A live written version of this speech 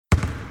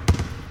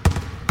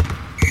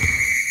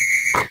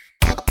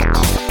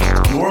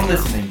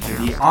listening to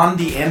the On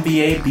the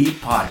NBA Beat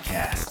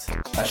podcast,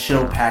 a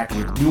show packed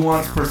with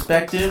nuanced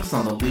perspectives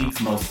on the league's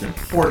most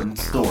important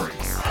stories.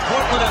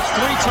 Portland has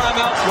 3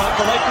 timeouts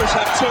left. The Lakers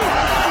have 2.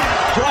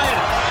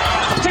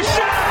 Bryant to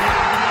shot!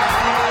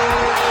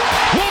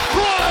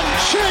 LeBron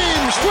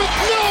James with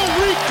no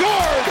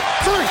regard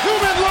for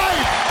human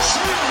life.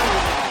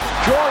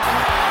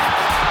 Jordan.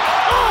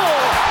 Oh,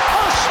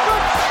 a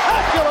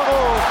spectacular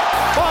move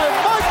by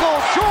Michael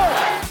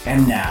Jordan.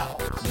 And now,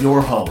 your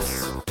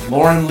hosts,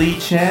 Lauren Lee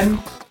Chen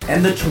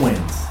and the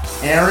twins,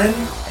 Aaron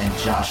and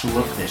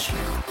Joshua Fishman.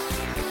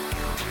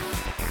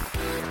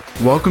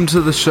 Welcome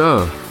to the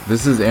show.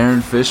 This is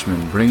Aaron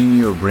Fishman bringing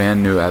you a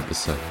brand new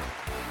episode.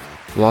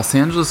 Los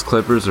Angeles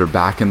Clippers are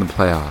back in the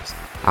playoffs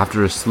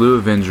after a slew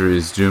of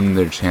injuries doomed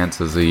their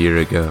chances a year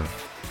ago.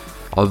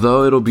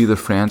 Although it'll be the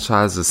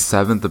franchise's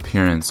 7th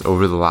appearance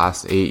over the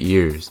last 8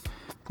 years,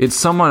 it's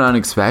somewhat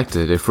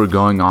unexpected if we're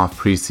going off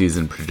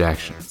preseason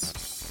projections.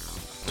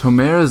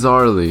 Tomer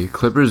Azarly,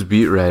 Clippers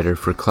beat writer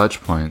for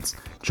Clutch Points,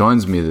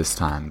 joins me this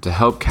time to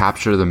help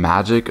capture the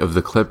magic of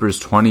the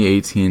Clippers'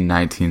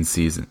 2018-19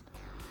 season.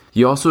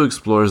 He also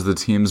explores the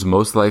team's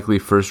most likely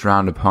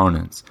first-round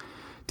opponents,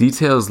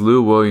 details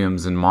Lou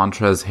Williams and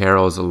Montrezl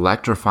Harrell's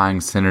electrifying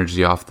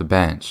synergy off the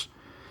bench,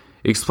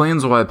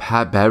 explains why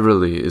Pat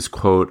Beverly is,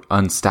 quote,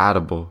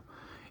 unstatable,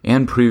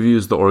 and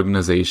previews the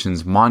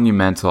organization's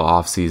monumental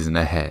offseason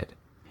ahead,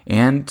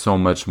 and so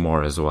much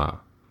more as well.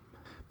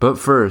 But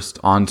first,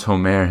 on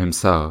Tomer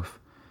himself.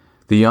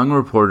 The young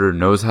reporter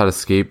knows how to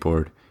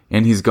skateboard,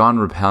 and he's gone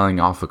rappelling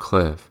off a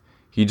cliff.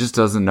 He just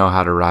doesn't know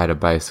how to ride a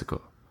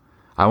bicycle.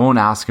 I won't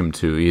ask him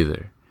to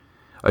either.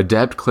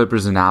 Adept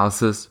Clippers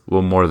analysis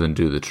will more than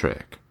do the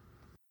trick.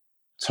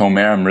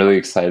 Tomer, I'm really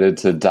excited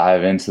to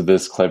dive into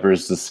this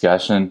Clippers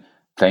discussion.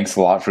 Thanks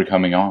a lot for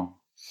coming on.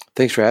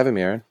 Thanks for having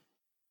me, Aaron.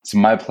 It's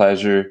my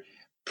pleasure.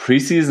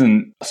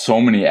 Preseason, so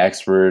many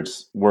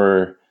experts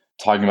were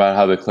talking about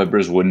how the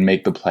Clippers wouldn't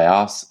make the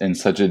playoffs in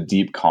such a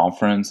deep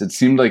conference. It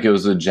seemed like it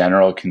was a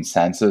general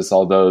consensus,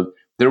 although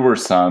there were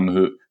some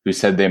who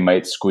said they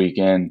might squeak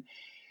in.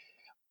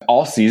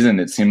 All season,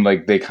 it seemed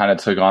like they kind of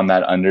took on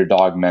that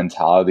underdog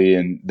mentality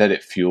and that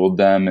it fueled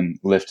them and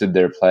lifted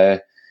their play.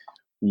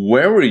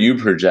 Where were you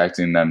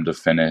projecting them to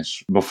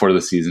finish before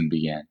the season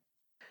began?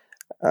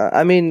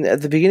 At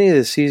the beginning of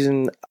the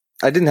season,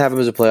 I didn't have them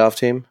as a playoff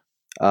team.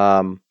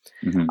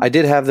 I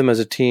did have them as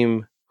a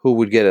team who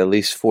would get at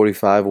least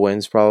 45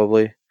 wins,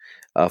 probably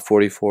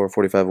 44,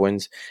 45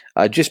 wins,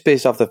 just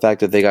based off the fact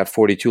that they got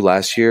 42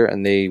 last year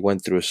and they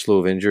went through a slew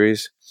of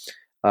injuries.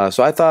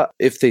 So I thought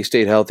if they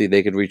stayed healthy,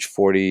 they could reach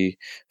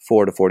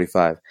 44 to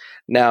 45.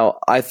 Now,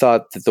 I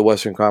thought that the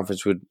Western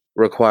Conference would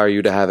require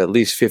you to have at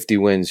least 50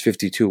 wins,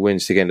 52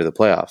 wins to get into the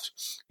playoffs.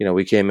 You know,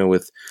 we came in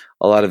with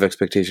a lot of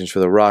expectations for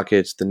the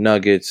Rockets, the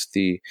Nuggets,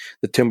 the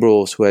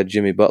Timberwolves, who had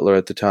Jimmy Butler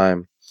at the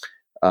time,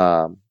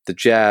 the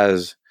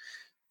Jazz,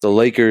 the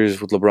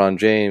Lakers with LeBron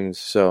James.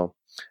 So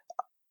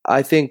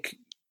I think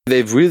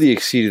they've really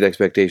exceeded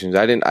expectations.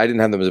 I didn't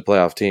have them as a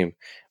playoff team,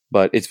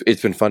 but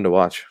it's been fun to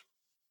watch.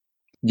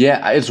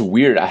 Yeah, it's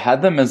weird. I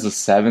had them as a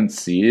 7th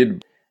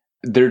seed.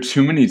 There are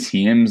too many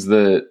teams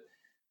that,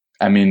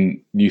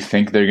 you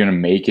think they're going to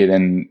make it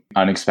and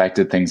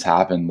unexpected things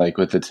happen, like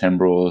with the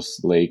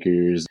Timberwolves,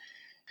 Lakers.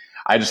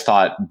 I just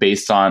thought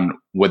based on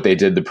what they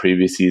did the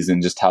previous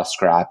season, just how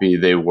scrappy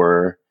they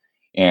were,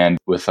 and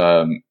with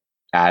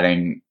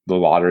adding the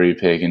lottery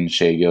pick and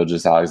Shai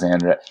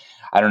Gilgeous-Alexander,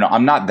 I don't know.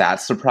 I'm not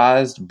that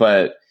surprised,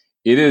 but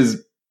it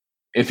is,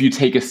 if you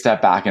take a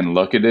step back and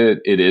look at it,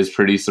 it is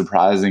pretty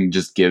surprising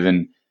just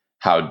given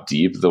how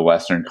deep the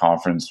Western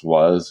Conference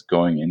was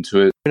going into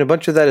it. And a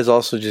bunch of that is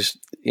also just,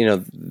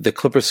 the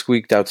Clippers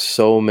squeaked out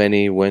so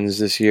many wins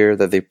this year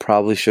that they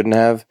probably shouldn't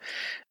have.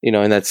 In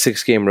that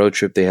 6-game road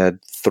trip, they had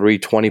 3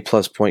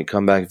 20-plus point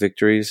comeback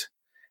victories,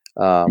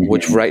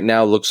 which right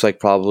now looks like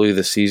probably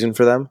the season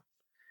for them.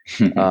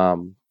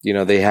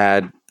 They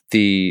had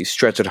the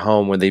stretch at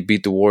home when they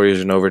beat the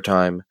Warriors in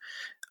overtime.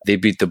 They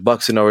beat the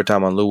Bucks in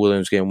overtime on Lou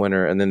Williams game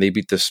winner, and then they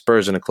beat the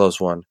Spurs in a close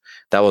one.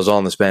 That was all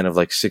in the span of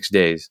like 6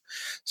 days.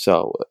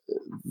 So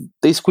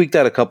they squeaked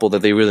out a couple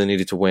that they really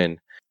needed to win.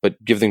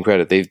 But give them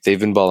credit. They've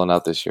been balling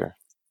out this year.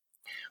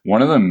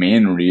 One of the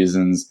main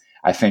reasons,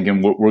 I think,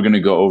 and we're going to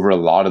go over a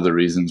lot of the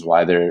reasons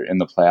why they're in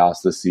the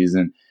playoffs this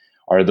season,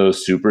 are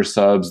those super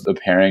subs, the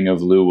pairing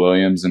of Lou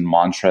Williams and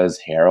Montrezl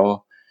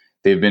Harrell.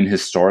 They've been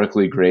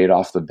historically great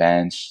off the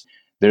bench.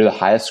 They're the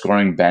highest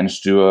scoring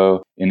bench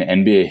duo in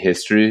NBA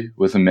history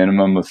with a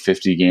minimum of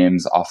 50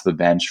 games off the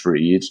bench for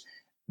each.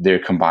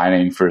 They're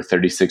combining for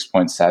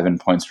 36.7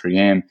 points per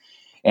game.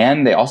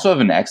 And they also have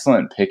an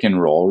excellent pick and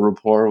roll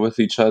rapport with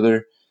each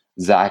other.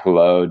 Zach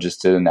Lowe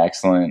just did an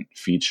excellent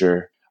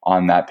feature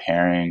on that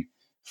pairing.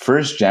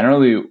 First,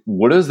 generally,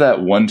 what does that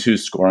 1-2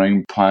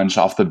 scoring punch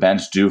off the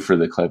bench do for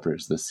the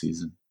Clippers this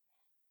season?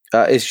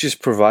 It's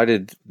just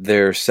provided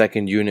their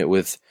second unit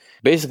with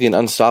basically an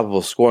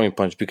unstoppable scoring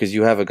punch because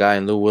you have a guy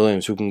in Lou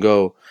Williams who can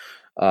go,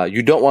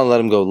 you don't want to let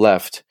him go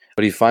left,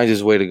 but he finds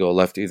his way to go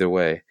left either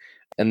way.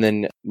 And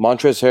then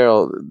Montrezl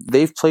Harrell,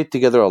 they've played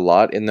together a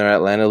lot in their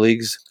Atlanta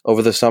leagues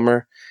over the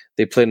summer.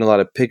 They played in a lot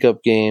of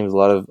pickup games, a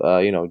lot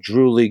of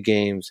Drew League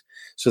games.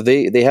 So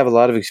they have a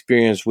lot of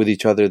experience with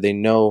each other. They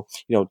know,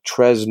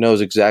 Trez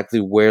knows exactly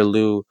where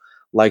Lou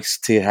likes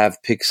to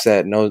have picks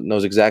set,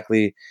 knows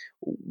exactly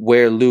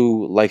where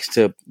Lou likes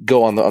to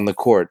go on the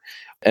court.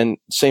 And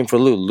same for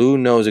Lou. Lou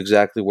knows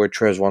exactly where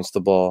Trez wants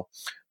the ball.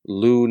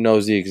 Lou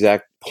knows the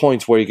exact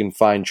points where you can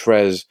find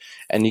Trez,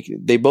 and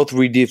they both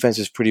read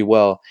defenses pretty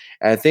well.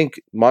 And I think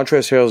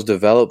Montrezl Harrell's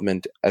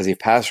development as a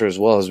passer as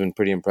well has been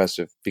pretty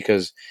impressive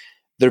because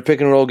their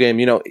pick and roll game,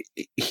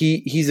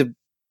 he's a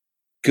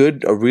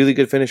really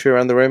good finisher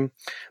around the rim,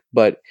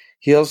 but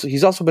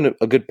he's also been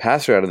a good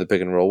passer out of the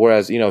pick and roll.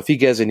 Whereas, if he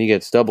gets and he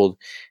gets doubled,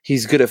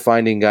 he's good at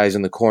finding guys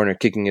in the corner,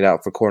 kicking it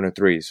out for corner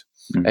threes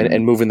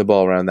and moving the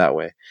ball around that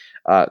way.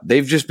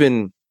 They've just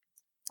been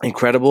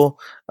incredible.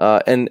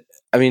 And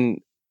I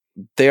mean,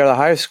 they are the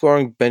highest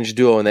scoring bench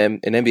duo in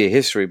NBA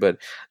history, but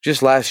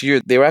just last year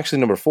they were actually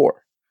number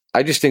 4.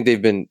 I just think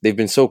they've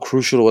been so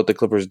crucial to what the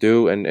Clippers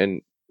do,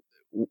 and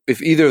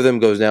if either of them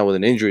goes down with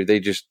an injury,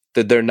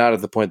 they're not at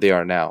the point they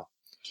are now.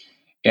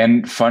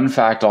 And fun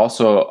fact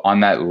also on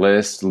that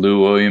list, Lou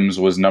Williams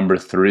was number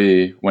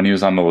 3 when he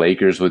was on the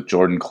Lakers with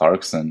Jordan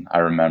Clarkson, I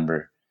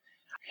remember.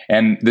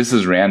 And this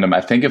is random.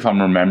 I think if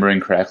I'm remembering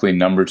correctly,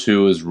 number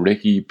 2 was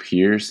Ricky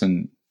Pierce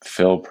and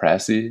Phil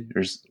Pressey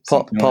or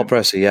something. Paul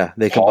Pressey, yeah.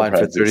 They combined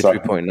for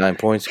 33.9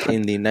 points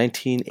in the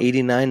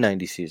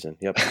 1989-90 season.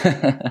 Yep.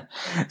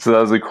 So that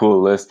was a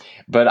cool list.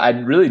 But I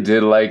really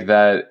did like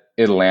that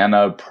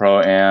Atlanta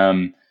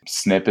Pro-Am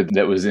snippet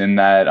that was in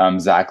that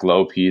Zach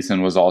Lowe piece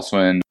and was also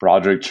in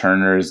Broderick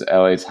Turner's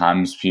LA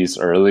Times piece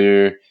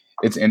earlier.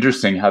 It's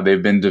interesting how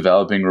they've been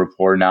developing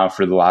rapport now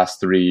for the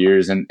last 3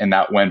 years. And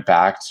that went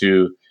back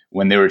to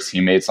when they were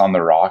teammates on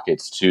the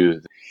Rockets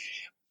too.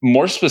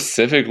 More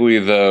specifically,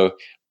 though,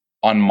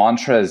 on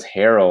Montrezl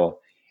Harrell,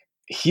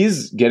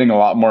 he's getting a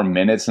lot more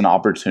minutes and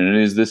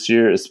opportunities this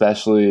year,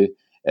 especially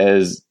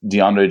as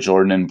DeAndre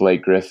Jordan and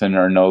Blake Griffin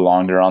are no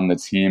longer on the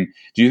team.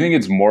 Do you think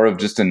it's more of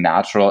just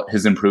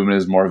his improvement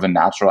is more of a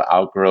natural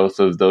outgrowth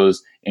of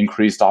those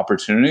increased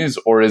opportunities,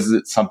 or is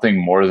it something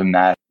more than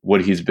that,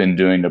 what he's been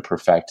doing to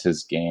perfect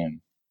his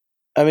game?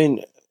 I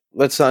mean,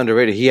 that's not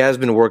underrated. He has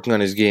been working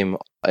on his game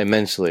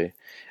immensely.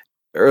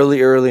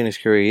 Early in his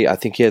career, I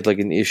think he had like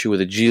an issue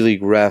with a G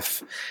League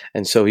ref,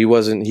 and so he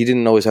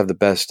didn't always have the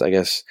best, I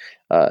guess,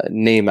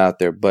 name out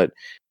there. But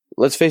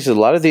let's face it, a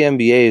lot of the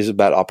NBA is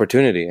about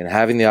opportunity and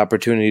having the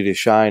opportunity to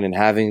shine and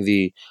having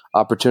the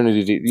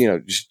opportunity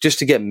to, just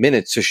to get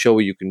minutes to show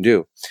what you can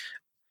do.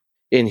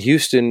 In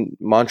Houston,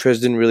 Montrez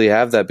didn't really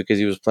have that because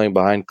he was playing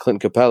behind Clint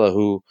Capella,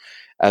 who,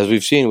 as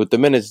we've seen with the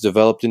minutes,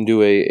 developed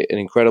into an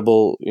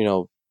incredible,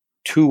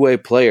 two-way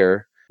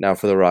player now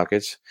for the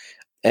Rockets.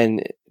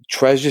 And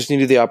Trez just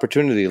needed the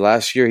opportunity.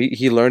 Last year,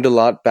 he learned a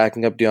lot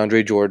backing up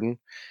DeAndre Jordan.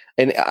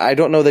 And I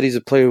don't know that he's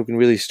a player who can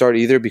really start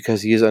either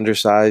because he is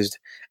undersized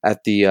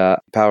at the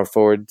power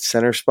forward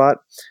center spot.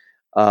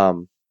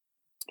 Backing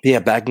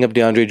up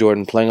DeAndre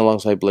Jordan, playing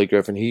alongside Blake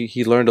Griffin,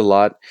 he learned a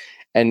lot.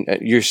 And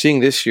you're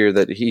seeing this year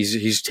that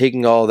he's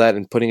taking all of that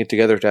and putting it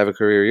together to have a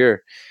career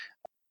year.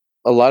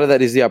 A lot of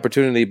that is the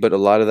opportunity, but a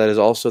lot of that is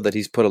also that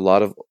he's put a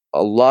lot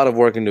of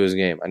work into his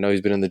game. I know he's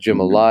been in the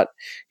gym a lot.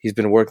 He's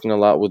been working a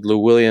lot with Lou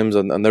Williams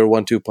on their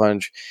 1-2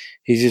 punch.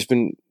 He's just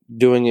been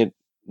doing it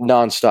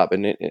nonstop.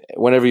 And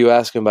whenever you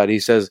ask him about it, he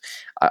says,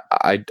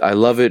 I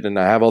love it and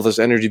I have all this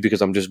energy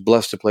because I'm just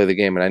blessed to play the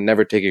game and I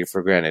never take it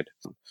for granted.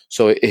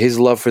 So his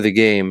love for the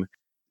game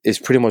is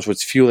pretty much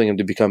what's fueling him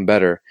to become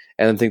better.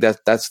 And I think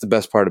that's the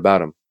best part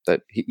about him,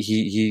 that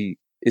he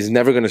is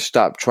never going to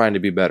stop trying to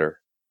be better.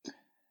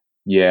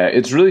 Yeah,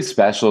 it's really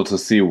special to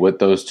see what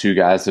those two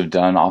guys have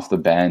done off the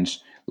bench.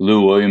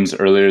 Lou Williams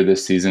earlier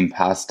this season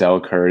passed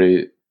Steph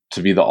Curry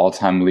to be the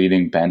all-time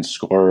leading bench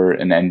scorer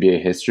in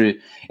NBA history.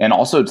 And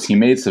also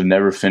teammates have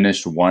never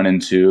finished 1 and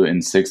 2 in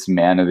 6th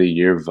Man of the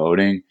Year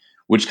voting,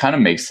 which kind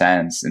of makes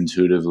sense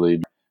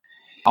intuitively.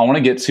 I want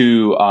to get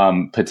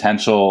to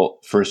potential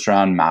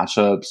first-round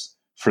matchups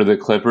for the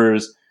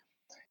Clippers.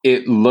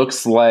 It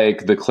looks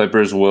like the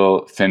Clippers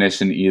will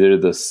finish in either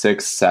the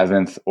 6th,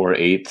 7th, or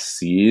 8th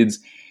seeds.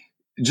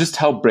 Just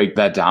help break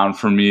that down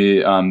for me,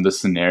 the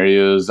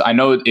scenarios. I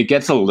know it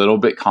gets a little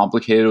bit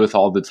complicated with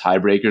all the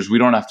tiebreakers. We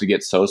don't have to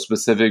get so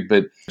specific,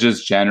 but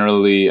just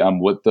generally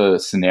what the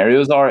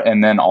scenarios are,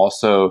 and then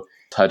also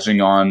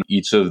touching on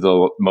each of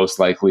the most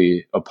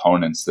likely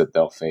opponents that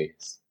they'll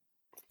face.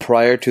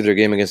 Prior to their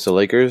game against the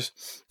Lakers,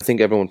 I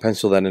think everyone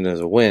penciled that in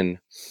as a win.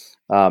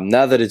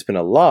 Now that it's been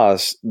a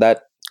loss,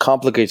 that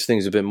complicates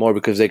things a bit more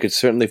because they could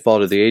certainly fall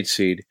to the 8th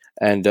seed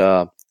and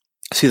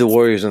see the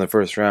Warriors in the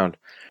first round.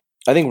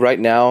 I think right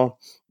now,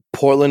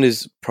 Portland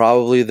is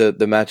probably the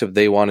matchup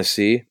they want to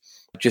see,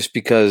 just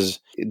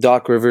because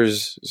Doc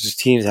Rivers'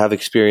 teams have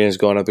experience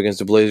going up against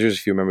the Blazers.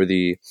 If you remember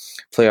the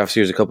playoff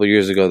series a couple of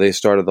years ago, they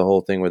started the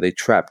whole thing where they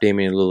trapped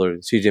Damian Lillard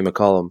and CJ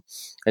McCollum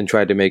and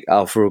tried to make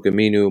Al-Farouq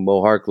Aminu,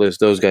 Mo Harkless,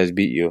 those guys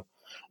beat you.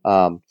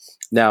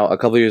 Now, a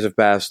couple of years have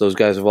passed. Those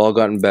guys have all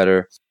gotten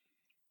better.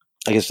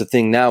 I guess the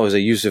thing now is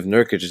that Yusuf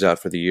Nurkic is out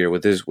for the year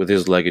with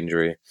his leg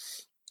injury.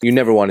 You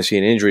never want to see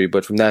an injury,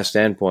 but from that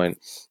standpoint,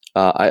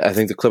 I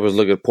think the Clippers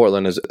look at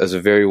Portland as a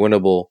very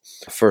winnable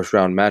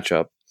first-round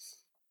matchup.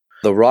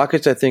 The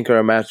Rockets, I think, are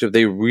a matchup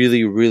they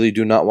really, really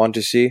do not want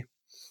to see.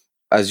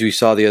 As we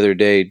saw the other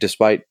day,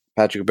 despite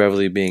Patrick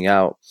Beverley being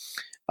out,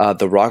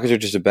 the Rockets are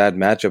just a bad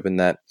matchup in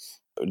that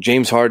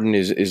James Harden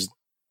is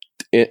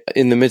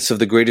in the midst of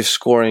the greatest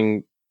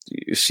scoring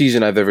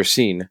season I've ever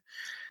seen.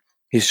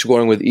 He's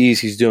scoring with ease.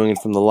 He's doing it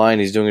from the line.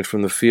 He's doing it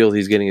from the field.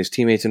 He's getting his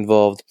teammates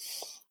involved.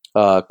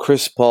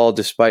 Chris Paul,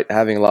 despite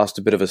having lost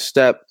a bit of a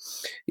step,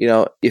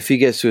 if he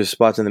gets to his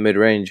spots in the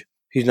mid-range,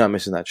 he's not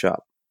missing that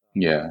shot.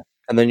 Yeah.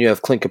 And then you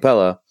have Clint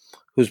Capella,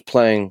 who's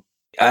playing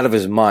out of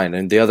his mind.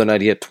 And the other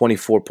night he had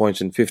 24 points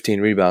and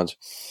 15 rebounds.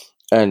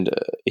 And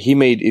he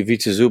made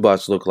Ivica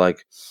Zubac look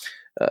like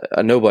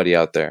a nobody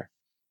out there.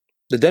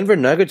 The Denver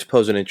Nuggets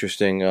pose an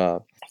interesting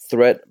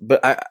threat, but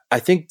I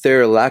think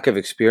their lack of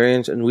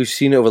experience, and we've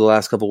seen it over the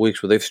last couple of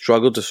weeks where they've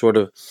struggled to sort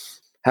of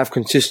have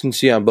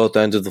consistency on both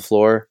ends of the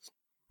floor.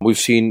 We've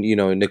seen,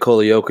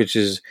 Nikola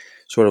Jokic's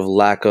sort of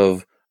lack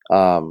of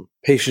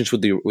patience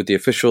with the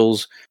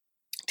officials.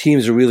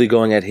 Teams are really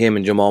going at him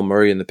and Jamal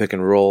Murray in the pick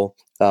and roll,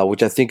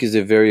 which I think is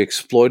a very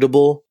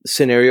exploitable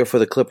scenario for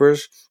the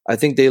Clippers. I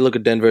think they look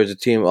at Denver as a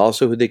team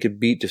also who they could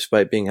beat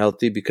despite being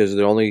healthy because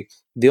the only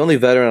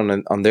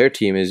veteran on their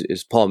team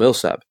is Paul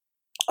Millsap.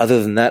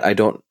 Other than that, I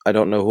don't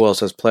know who else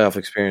has playoff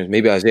experience.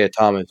 Maybe Isaiah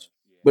Thomas,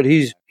 but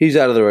he's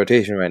out of the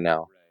rotation right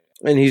now,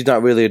 and he's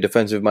not really a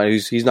defensive mind.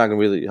 He's not going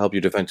to really help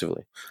you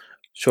defensively.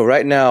 So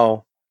right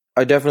now,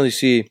 I definitely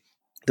see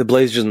the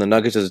Blazers and the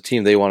Nuggets as a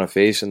team they want to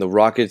face, and the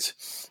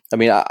Rockets. I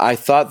mean, I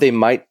thought they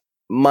might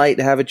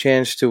have a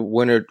chance to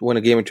win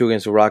a game or two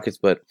against the Rockets,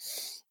 but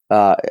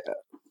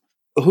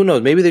who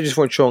knows? Maybe they just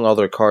weren't showing all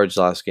their cards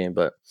last game.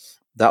 But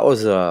that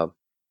was a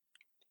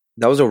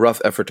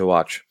rough effort to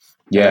watch.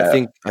 Yeah,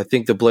 and I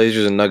think the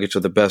Blazers and Nuggets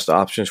are the best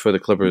options for the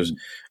Clippers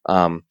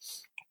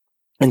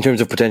in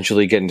terms of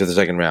potentially getting to the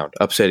second round,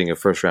 upsetting a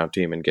first round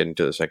team and getting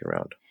to the second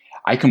round.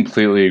 I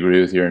completely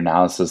agree with your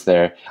analysis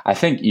there. I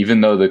think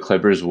even though the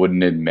Clippers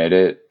wouldn't admit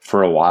it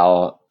for a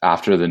while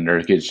after the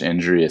Nurkic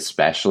injury,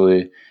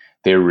 especially,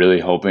 they were really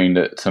hoping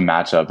to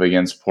match up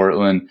against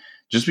Portland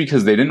just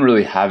because they didn't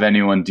really have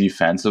anyone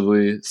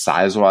defensively,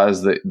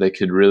 size-wise, that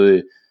could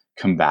really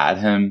combat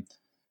him.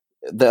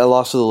 The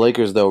loss to the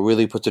Lakers, though,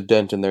 really puts a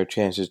dent in their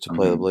chances to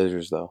play the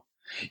Blazers, though.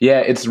 Yeah,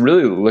 it's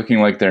really looking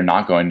like they're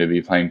not going to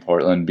be playing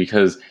Portland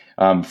because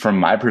from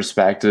my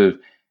perspective,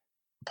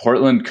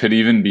 Portland could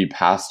even be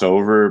passed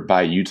over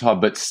by Utah,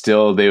 but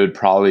still they would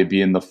probably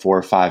be in the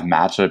 4-5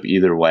 matchup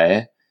either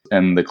way.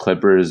 And the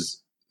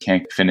Clippers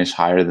can't finish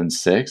higher than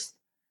 6th.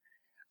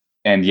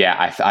 And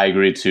yeah, I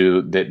agree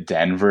too that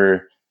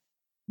Denver,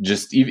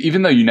 just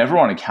even though you never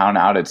want to count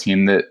out a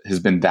team that has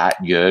been that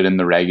good in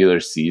the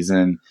regular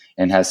season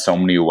and has so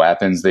many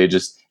weapons, they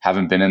just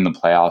haven't been in the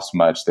playoffs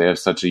much. They have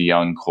such a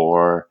young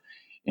core.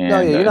 And,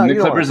 and the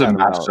Clippers have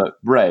matched up,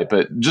 right?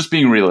 But just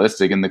being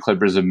realistic, and the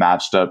Clippers have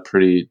matched up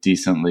pretty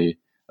decently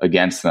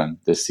against them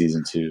this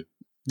season too.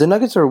 The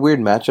Nuggets are a weird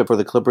matchup for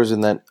the Clippers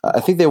in that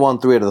I think they won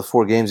 3 out of the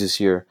 4 games this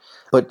year,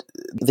 but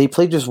they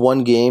played just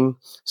one game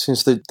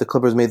since the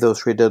Clippers made those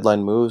trade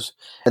deadline moves,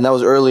 and that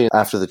was early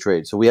after the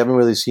trade. So we haven't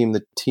really seen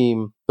the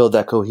team build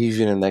that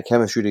cohesion and that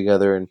chemistry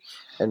together,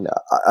 and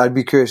I'd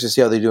be curious to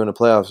see how they do in a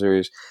playoff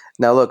series.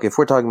 Now, look, if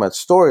we're talking about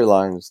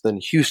storylines, then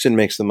Houston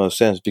makes the most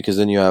sense because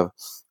then you have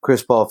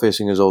Chris Paul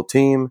facing his old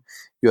team.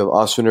 You have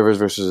Austin Rivers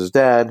versus his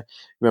dad.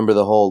 Remember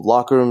the whole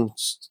locker room,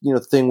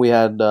 thing we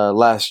had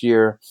last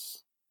year.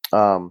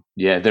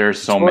 Yeah, there are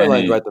so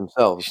many right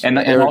themselves. And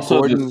Eric also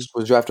Gordon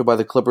was drafted by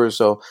the Clippers,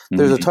 so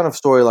there's a ton of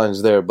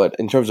storylines there. But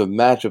in terms of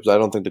matchups, I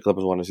don't think the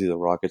Clippers want to see the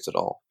Rockets at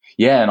all.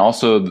 Yeah, and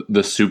also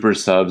the super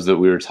subs that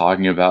we were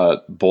talking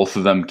about, both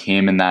of them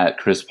came in that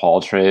Chris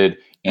Paul trade,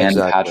 and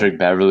Patrick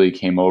Beverley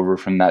came over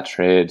from that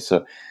trade.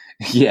 So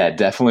yeah,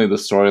 definitely the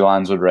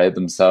storylines would write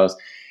themselves.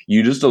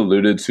 You just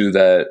alluded to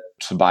that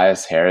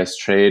Tobias Harris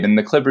trade, and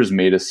the Clippers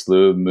made a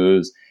slew of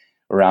moves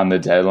around the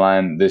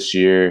deadline this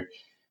year.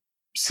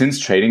 Since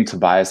trading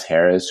Tobias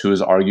Harris, who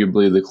is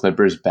arguably the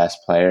Clippers' best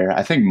player,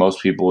 I think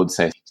most people would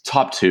say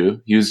top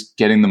 2. He was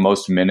getting the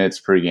most minutes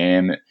per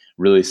game,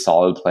 really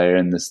solid player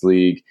in this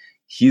league.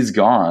 He's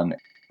gone.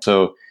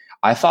 So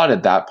I thought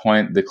at that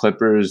point the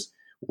Clippers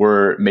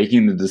were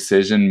making the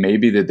decision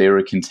maybe that they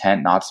were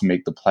content not to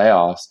make the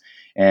playoffs,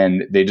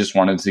 and they just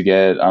wanted to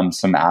get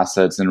some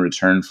assets in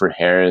return for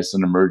Harris,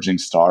 an emerging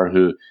star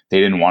who they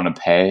didn't want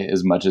to pay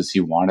as much as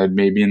he wanted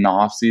maybe in the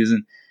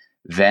offseason.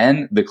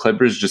 Then the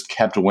Clippers just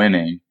kept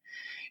winning,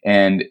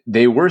 and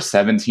they were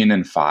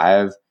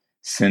 17-5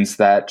 since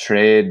that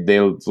trade. They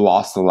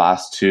lost the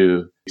last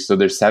 2. So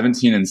they're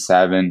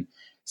 17-7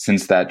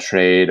 since that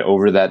trade.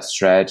 Over that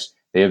stretch,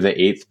 they have the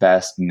 8th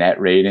best net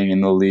rating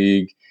in the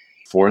league,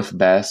 4th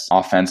best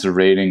offensive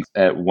rating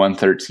at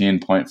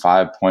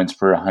 113.5 points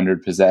per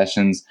 100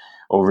 possessions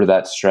over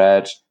that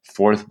stretch,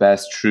 4th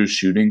best true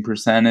shooting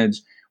percentage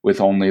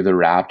with only the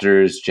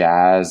Raptors,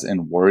 Jazz,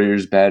 and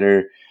Warriors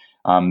better.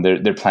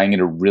 They're playing at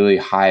a really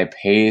high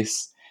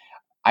pace.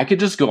 I could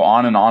just go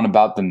on and on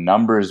about the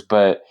numbers,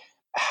 but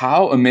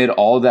how amid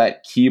all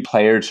that key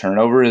player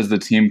turnover has the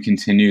team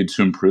continued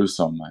to improve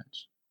so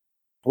much?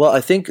 Well,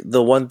 I think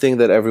the one thing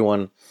that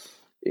everyone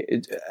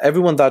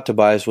thought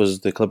Tobias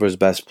was the Clippers'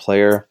 best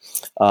player.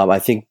 I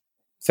think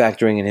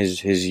factoring in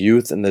his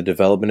youth and the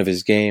development of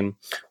his game,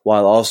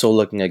 while also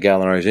looking at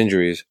Gallinari's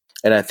injuries.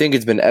 And I think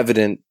it's been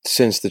evident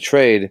since the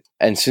trade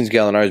and since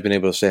Gallinari's been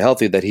able to stay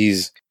healthy that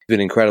he's been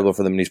incredible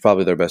for them and he's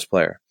probably their best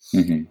player.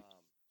 Mm-hmm.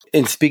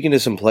 In speaking to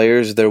some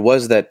players, there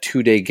was that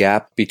 2-day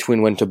gap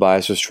between when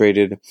Tobias was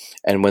traded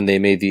and when they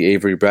made the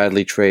Avery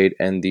Bradley trade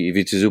and the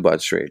Ivica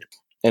Zubac trade.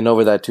 And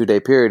over that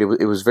 2-day period,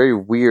 it was very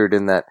weird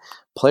in that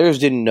players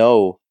didn't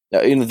know.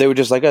 They were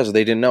just like us.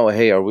 They didn't know,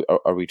 hey,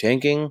 are we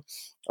tanking?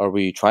 Are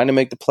we trying to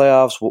make the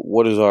playoffs?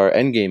 What is our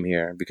end game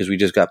here? Because we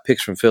just got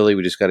picks from Philly.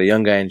 We just got a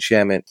young guy in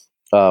Shamet,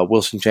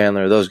 Wilson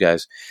Chandler, those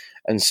guys.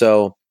 And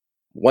so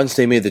once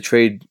they made the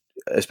trade,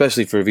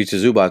 especially for Ivica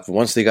Zubac,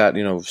 once they got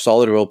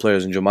solid role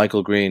players in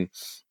JaMychal Green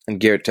and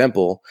Garrett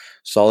Temple,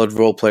 solid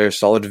role players,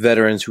 solid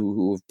veterans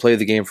who have played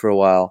the game for a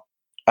while,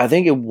 I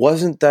think it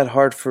wasn't that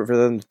hard for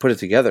them to put it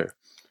together.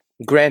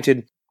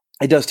 Granted,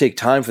 it does take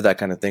time for that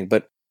kind of thing,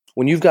 but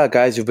when you've got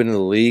guys who've been in the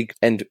league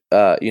and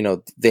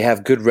they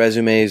have good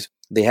resumes,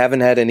 they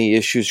haven't had any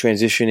issues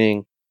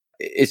transitioning,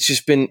 it's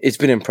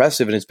been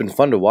impressive and it's been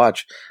fun to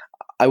watch.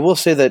 I will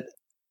say that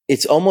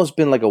it's almost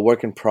been like a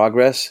work in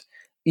progress.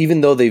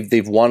 Even though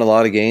they've won a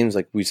lot of games,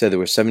 like we said, they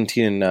were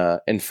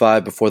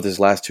 17-5 before this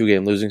last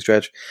 2-game losing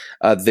stretch.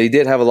 They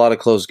did have a lot of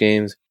close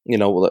games.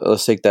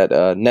 Let's take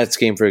that Nets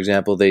game for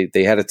example.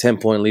 They had a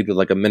 10-point lead with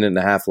like a minute and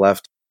a half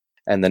left,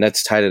 and the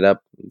Nets tied it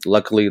up.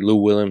 Luckily, Lou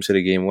Williams hit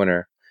a game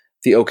winner.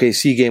 The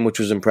OKC game, which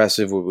was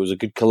impressive, was a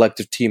good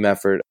collective team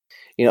effort.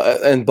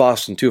 And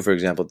Boston too, for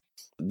example.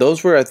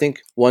 Those were, I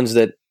think, ones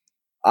that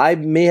I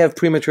may have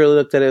prematurely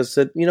looked at it and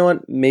said, you know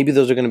what, maybe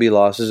those are going to be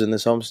losses in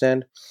this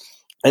homestand.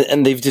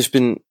 And they've just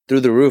been through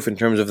the roof in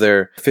terms of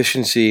their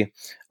efficiency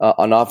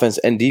on offense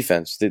and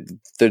defense.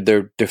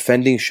 They're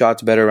defending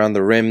shots better around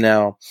the rim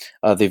now.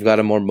 They've got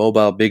a more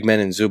mobile big man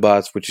in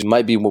Zubac, which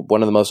might be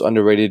one of the most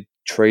underrated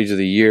trades of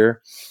the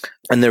year.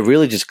 And they're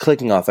really just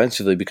clicking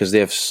offensively because they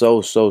have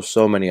so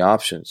many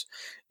options.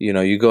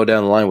 You go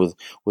down the line with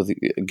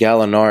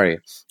Gallinari,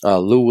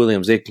 Lou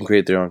Williams, they can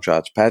create their own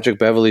shots. Patrick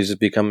Beverley is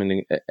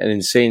becoming an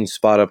insane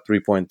spot-up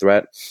three-point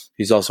threat.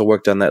 He's also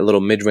worked on that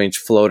little mid-range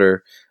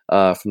floater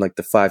from like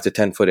the 5 to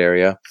 10 foot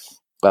area.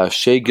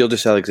 Shai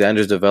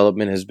Gilgeous-Alexander's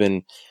development has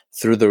been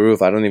through the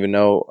roof. I don't even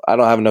know. I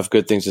don't have enough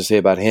good things to say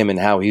about him and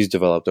how he's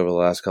developed over the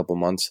last couple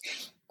months.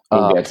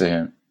 We'll get to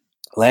him.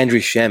 Landry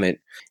Shamet,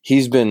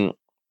 he's been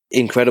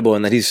incredible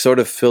in that he's sort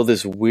of filled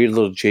this weird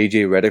little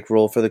JJ Redick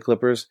role for the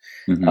Clippers.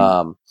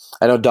 Mm-hmm.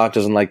 I know Doc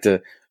doesn't like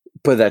to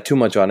put that too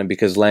much on him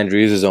because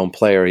Landry is his own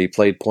player. He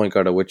played point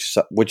guard at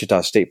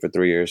Wichita State for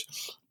 3 years.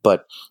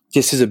 But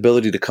just his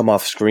ability to come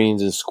off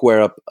screens and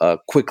square up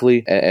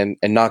quickly and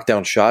knock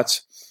down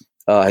shots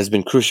has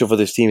been crucial for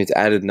this team. It's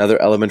added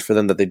another element for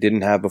them that they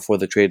didn't have before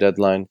the trade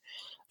deadline.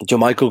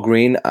 JaMychal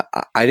Green,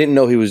 I didn't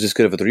know he was this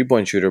good of a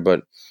three-point shooter,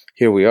 but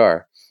here we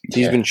are.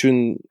 He's been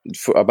shooting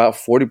for about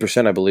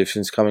 40%, I believe,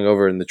 since coming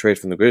over in the trade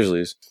from the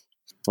Grizzlies.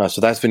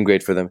 So that's been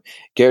great for them.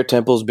 Garrett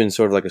Temple's been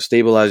sort of like a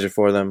stabilizer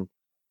for them.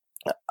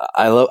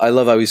 I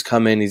love how he's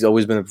come in. He's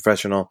always been a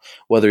professional,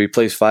 whether he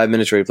plays 5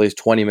 minutes or he plays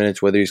 20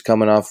 minutes, whether he's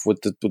coming off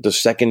with the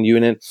second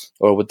unit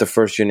or with the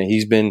first unit.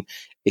 He's been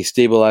a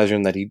stabilizer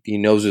in that he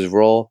knows his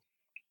role.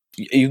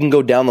 You can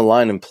go down the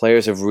line and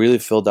players have really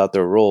filled out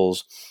their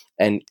roles.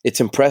 And it's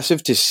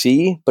impressive to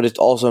see, but it's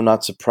also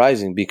not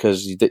surprising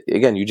because,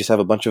 again, you just have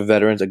a bunch of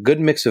veterans, a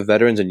good mix of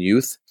veterans and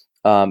youth,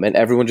 and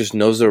everyone just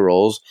knows their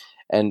roles.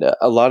 And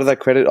a lot of that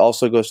credit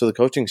also goes to the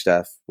coaching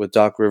staff with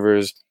Doc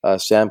Rivers,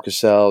 Sam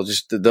Cassell,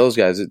 just those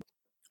guys.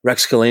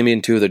 Rex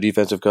Kalamian, too, their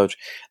defensive coach.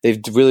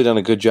 They've really done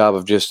a good job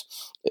of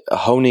just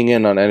honing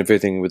in on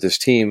everything with this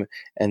team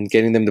and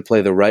getting them to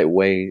play the right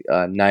way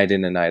night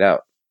in and night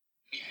out.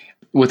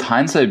 With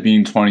hindsight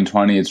being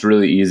 2020, it's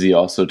really easy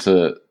also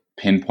to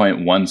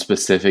pinpoint one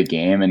specific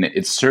game, and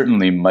it's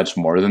certainly much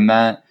more than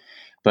that.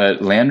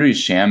 But Landry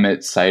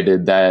Shamet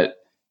cited that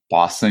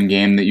Boston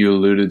game that you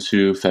alluded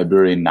to,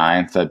 February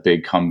 9th, that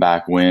big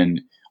comeback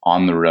win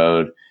on the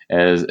road,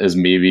 as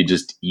maybe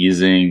just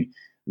easing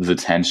the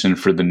tension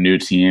for the new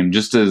team,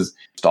 just as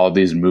all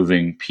these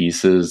moving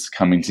pieces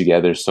coming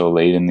together so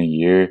late in the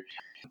year.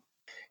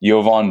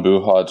 Jovan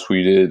Buha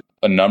tweeted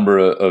a number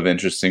of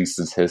interesting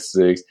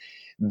statistics.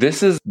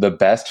 This is the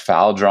best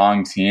foul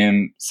drawing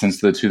team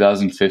since the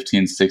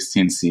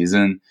 2015-16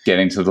 season,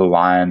 getting to the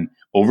line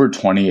over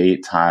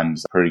 28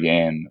 times per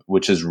game,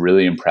 which is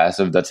really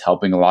impressive. That's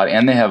helping a lot.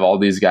 And they have all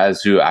these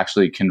guys who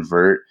actually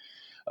convert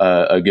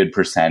a good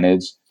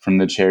percentage from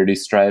the charity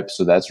stripe.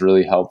 So that's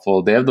really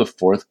helpful. They have the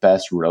 4th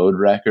best road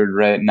record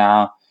right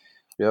now.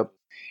 Yep.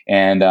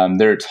 And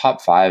they're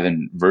top 5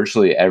 in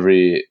virtually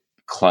every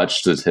clutch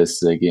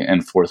statistic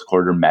and fourth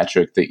quarter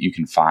metric that you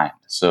can find.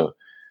 So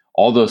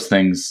all those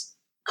things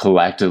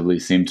collectively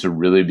seem to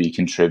really be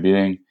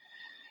contributing.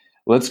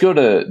 Let's go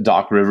to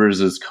Doc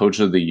Rivers' Coach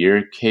of the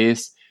Year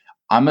case.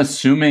 I'm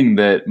assuming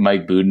that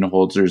Mike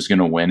Budenholzer is going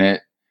to win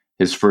it.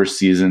 His first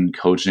season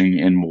coaching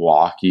in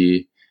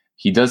Milwaukee.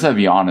 He does have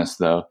Giannis,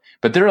 though.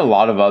 But there are a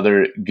lot of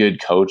other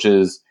good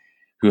coaches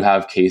who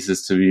have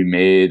cases to be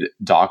made.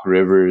 Doc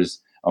Rivers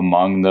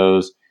among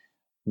those.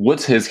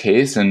 What's his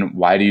case, and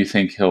why do you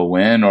think he'll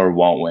win or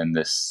won't win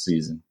this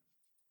season?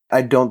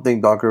 I don't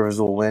think Doc Rivers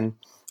will win.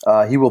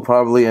 He will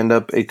probably end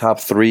up a top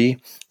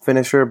 3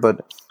 finisher,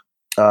 but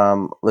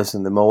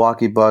listen, the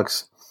Milwaukee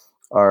Bucks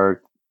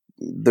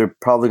they're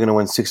probably going to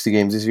win 60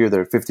 games this year.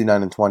 They're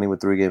 59-20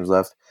 with 3 games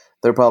left.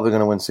 They're probably going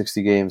to win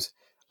 60 games.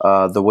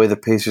 The way the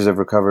Pacers have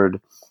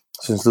recovered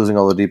since losing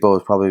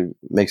Oladipo probably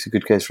makes a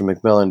good case for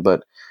McMillan.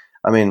 But,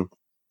 I mean,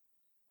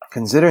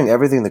 considering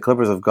everything the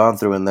Clippers have gone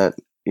through and that,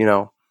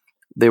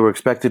 they were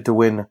expected to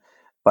win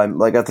by,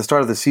 like, at the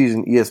start of the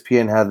season,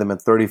 ESPN had them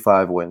at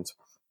 35 wins.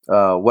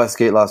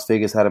 Westgate Las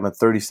Vegas had them at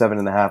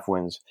 37.5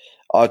 wins.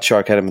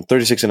 Oddshark had them at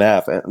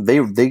 36.5.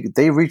 And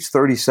they reached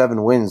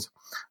 37 wins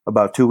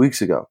about 2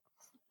 weeks ago.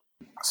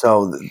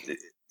 So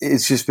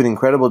it's just been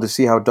incredible to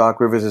see how Doc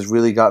Rivers has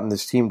really gotten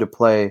this team to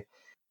play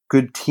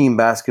good team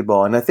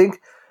basketball. And I think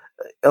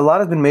a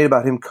lot has been made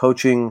about him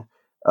coaching.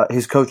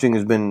 His coaching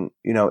has been,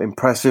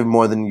 impressive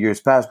more than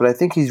years past. But I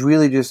think he's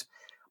really just,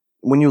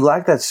 when you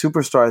lack that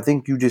superstar, I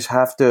think you just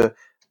have to,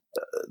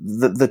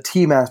 the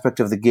team aspect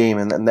of the game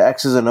and the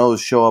X's and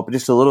O's show up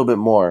just a little bit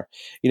more.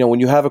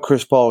 When you have a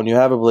Chris Paul, when you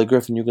have a Blake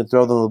Griffin, you can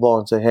throw them the ball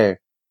and say, hey,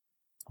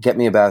 get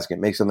me a basket,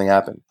 make something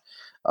happen.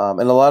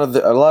 And a lot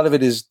of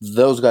it is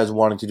those guys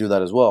wanting to do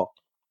that as well.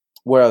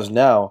 Whereas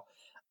now,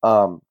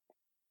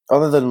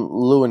 other than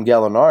Lou and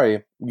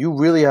Gallinari, you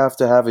really have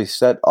to have a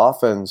set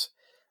offense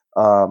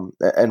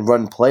and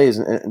run plays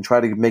and try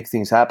to make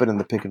things happen in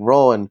the pick and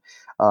roll. And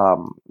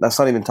that's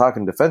not even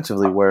talking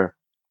defensively, where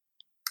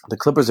the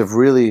Clippers have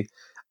really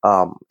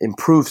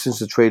improved since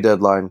the trade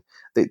deadline.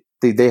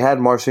 They had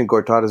Marcin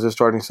Gortat as their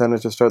starting center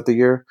to start the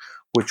year,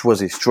 which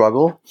was a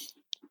struggle.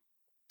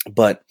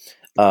 But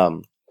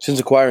since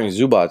acquiring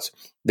Zubats,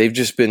 they've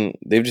just been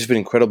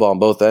incredible on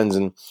both ends.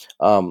 And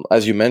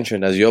as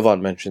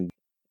Jovan mentioned,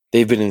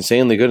 they've been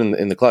insanely good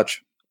in the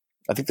clutch.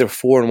 I think they're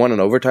 4-1 in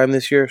overtime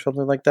this year, or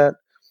something like that.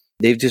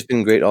 They've just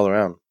been great all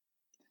around.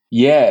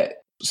 Yeah,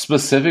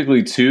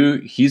 specifically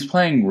too, he's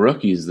playing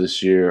rookies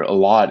this year a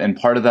lot, and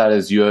part of that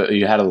is you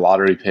had a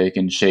lottery pick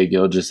in Shai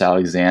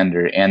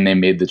Gilgeous-Alexander, and they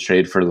made the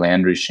trade for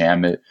Landry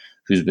Shamet,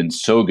 who's been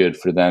so good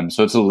for them.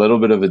 So it's a little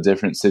bit of a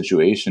different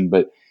situation,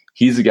 but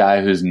he's a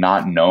guy who's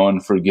not known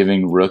for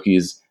giving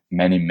rookies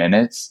many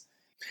minutes.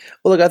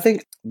 Well, look, I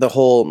think the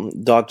whole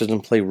Doc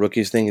doesn't play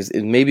rookies thing is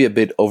maybe a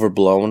bit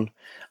overblown.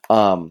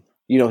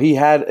 He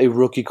had a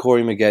rookie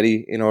Corey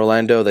Maggette in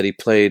Orlando that he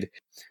played.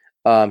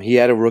 He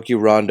had a rookie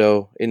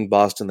Rondo in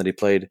Boston that he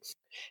played.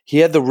 He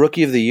had the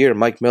rookie of the year,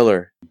 Mike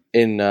Miller,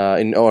 in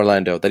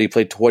Orlando that he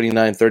played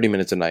 29, 30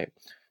 minutes a night.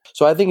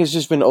 So I think it's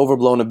just been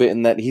overblown a bit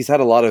in that he's had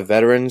a lot of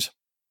veterans,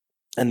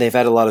 and they've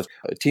had a lot of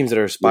teams that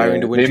are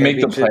aspiring to win. They make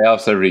the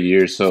playoffs every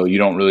year, so you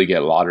don't really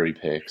get lottery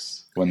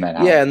picks when that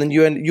happens. Yeah, and then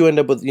you end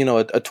up with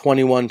a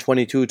 21,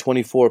 22,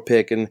 24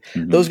 pick, and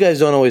those guys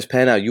don't always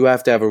pan out. You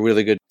have to have a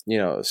really good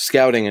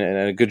scouting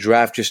and a good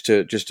draft just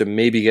to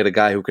maybe get a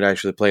guy who can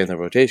actually play in the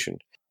rotation.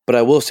 But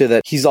I will say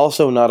that he's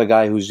also not a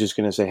guy who's just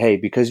going to say, hey,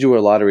 because you were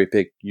a lottery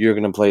pick, you're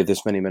going to play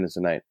this many minutes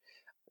a night.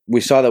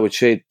 We saw that with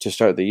Shai to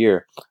start the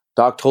year.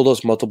 Doc told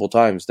us multiple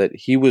times that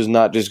he was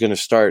not just going to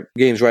start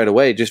games right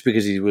away just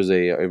because he was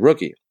a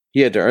rookie. He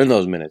had to earn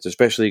those minutes,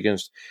 especially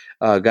against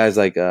guys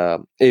like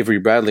Avery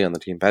Bradley on the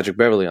team, Patrick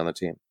Beverley on the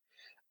team.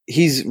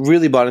 He's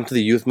really bought into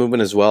the youth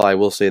movement as well, I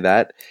will say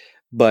that.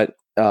 But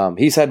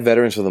he's had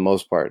veterans for the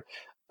most part.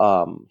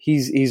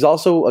 He's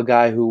also a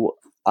guy who,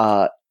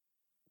 to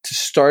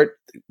start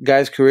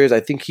guys' careers, I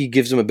think he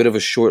gives them a bit of a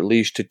short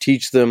leash to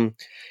teach them,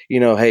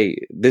 hey,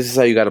 this is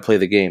how you got to play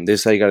the game.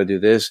 This is how you got to do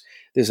this.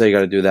 This is how you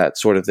got to do that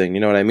sort of thing.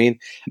 You know what I mean?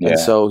 Yeah. And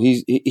so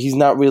he's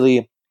not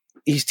really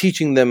 – he's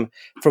teaching them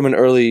from an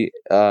early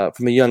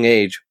from a young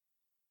age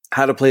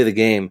how to play the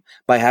game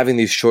by having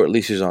these short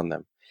leashes on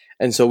them.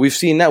 And so we've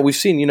seen,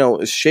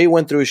 Shai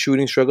went through his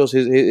shooting struggles,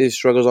 his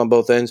struggles on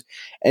both ends,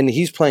 and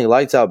he's playing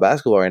lights out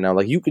basketball right now.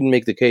 Like, you can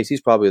make the case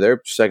he's probably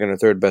their second or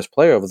third best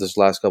player over this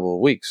last couple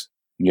of weeks.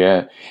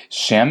 Yeah.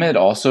 Shamet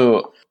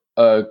also,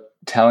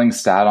 telling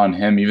stat on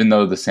him, even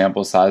though the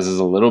sample size is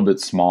a little bit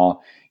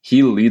small,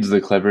 he leads the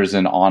Clippers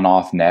in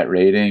on-off net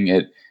rating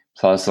at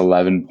plus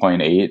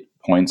 11.8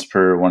 points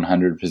per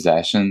 100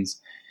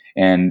 possessions.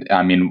 And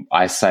I mean,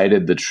 I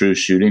cited the true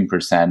shooting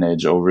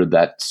percentage over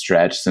that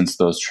stretch since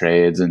those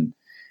trades, and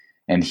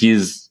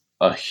he's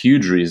a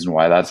huge reason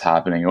why that's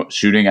happening.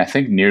 Shooting, I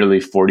think, nearly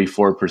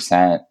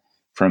 44%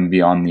 from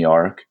beyond the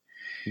arc.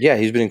 Yeah,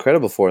 he's been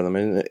incredible for them,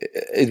 and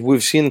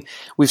we've seen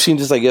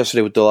just like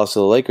yesterday with the loss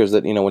of the Lakers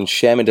that when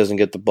Shamet doesn't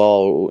get the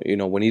ball,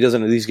 when he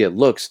doesn't at least get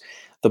looks,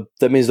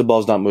 that means the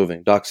ball's not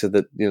moving. Doc said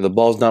that the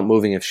ball's not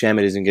moving if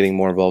Shamet isn't getting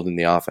more involved in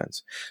the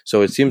offense.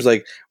 So it seems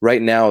like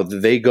right now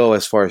they go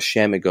as far as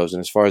Shamet goes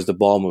and as far as the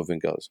ball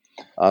movement goes.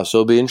 So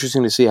it'll be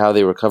interesting to see how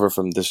they recover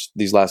from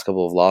these last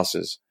couple of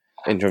losses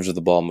in terms of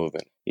the ball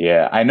movement.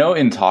 Yeah, I know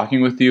in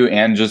talking with you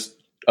and just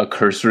a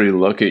cursory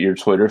look at your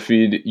Twitter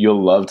feed,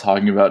 you'll love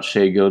talking about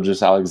Shai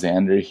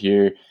Gilgeous-Alexander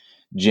here.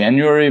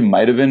 January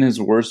might have been his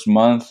worst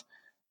month.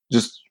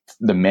 Just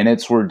the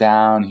minutes were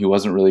down. He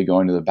wasn't really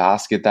going to the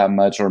basket that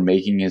much or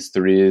making his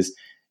threes.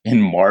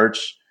 In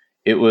March,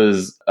 it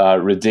was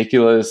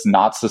ridiculous,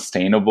 not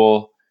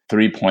sustainable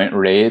 3-point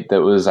rate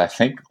that was, I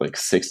think, like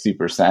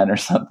 60% or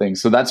something.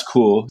 So that's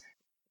cool.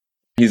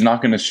 He's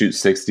not going to shoot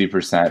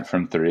 60%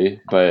 from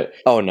three, but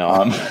oh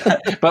no,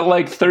 but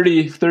like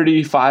 30,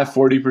 35,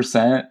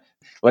 40%.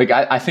 Like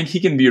I think he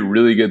can be a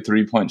really good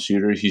 3-point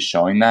shooter. He's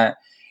showing that.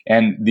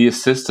 And the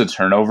assist to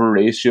turnover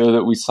ratio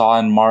that we saw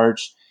in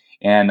March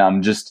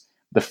and just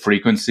the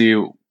frequency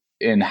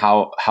in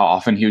how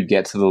often he would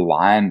get to the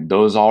line,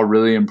 those all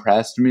really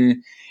impressed me.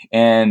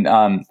 And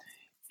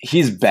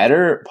he's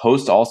better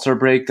post All-Star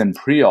break than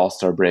pre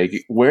All-Star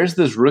break. Where's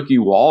this rookie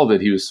wall that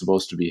he was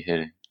supposed to be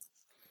hitting?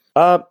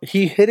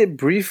 He hit it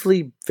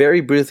very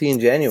briefly in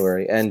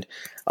January, and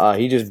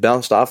he just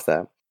bounced off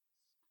that.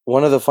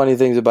 One of the funny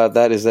things about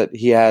that is that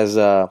he has,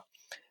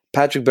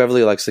 Patrick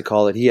Beverley likes to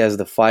call it, he has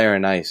the fire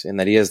and ice, in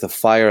that he has the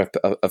fire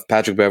of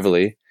Patrick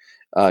Beverley,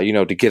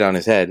 to get on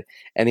his head,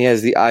 and he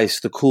has the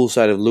ice, the cool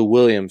side of Lou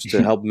Williams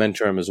to help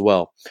mentor him as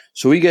well.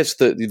 So he gets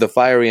the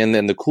fiery and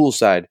then the cool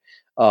side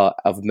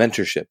of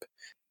mentorship.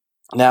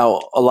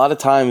 Now, a lot of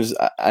times,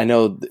 I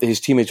know his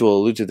teammates will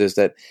allude to this,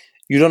 that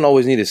you don't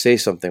always need to say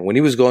something. When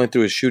he was going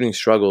through his shooting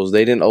struggles,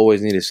 they didn't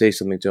always need to say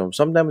something to him.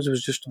 Sometimes it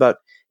was just about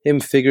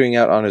him figuring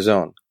out on his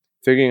own,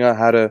 figuring out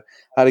how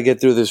to get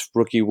through this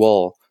rookie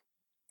wall.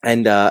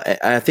 And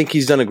I think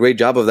he's done a great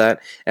job of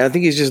that. And I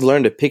think he's just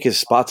learned to pick his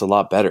spots a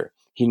lot better.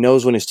 He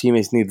knows when his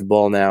teammates need the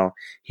ball now.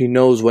 He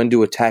knows when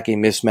to attack a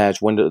mismatch,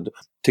 when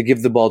to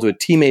give the ball to a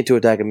teammate to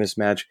attack a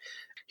mismatch.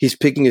 He's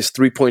picking his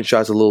 3-point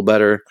shots a little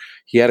better.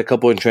 He had a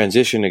couple in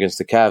transition against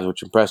the Cavs,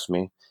 which impressed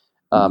me.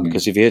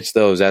 Because if he hits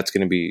those, he's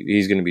going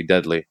to be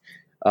deadly.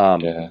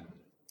 I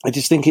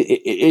just think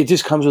it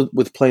just comes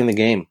with playing the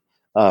game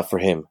for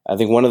him. I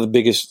think one of the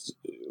biggest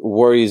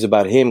worries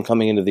about him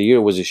coming into the year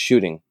was his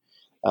shooting.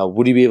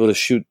 Would he be able to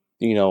shoot,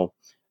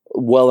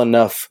 well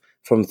enough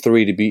from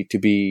three to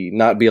be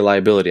not be a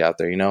liability out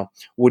there?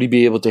 Would he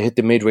be able to hit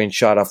the mid-range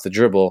shot off the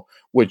dribble?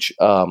 Which,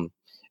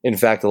 in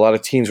fact, a lot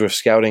of teams were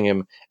scouting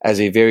him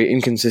as a very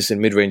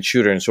inconsistent mid-range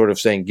shooter and sort of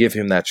saying, give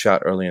him that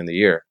shot early in the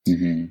year.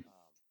 Mm-hmm.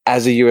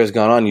 As the year has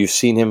gone on, you've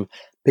seen him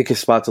pick his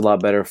spots a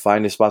lot better,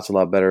 find his spots a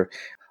lot better,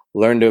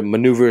 learn to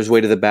maneuver his way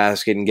to the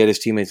basket and get his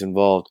teammates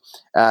involved.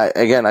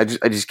 Again, I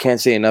just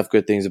can't say enough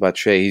good things about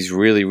Shai. He's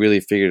really, really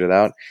figured it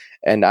out,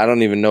 and I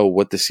don't even know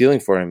what the ceiling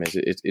for him is.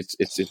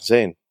 It's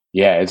insane.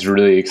 Yeah, it's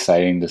really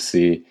exciting to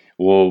see.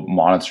 We'll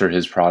monitor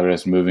his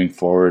progress moving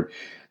forward.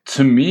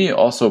 To me,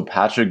 also,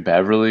 Patrick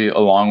Beverley,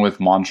 along with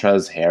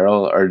Montrezl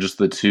Harrell, are just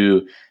the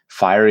two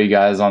fiery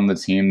guys on the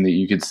team that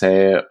you could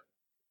say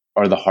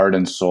are the heart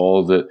and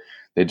soul, that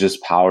they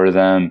just power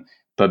them.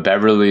 But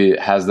Beverley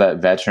has that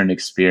veteran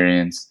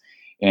experience,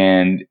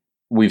 and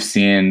we've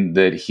seen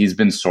that he's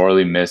been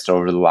sorely missed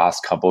over the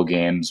last couple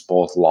games,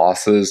 both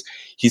losses.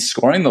 He's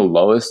scoring the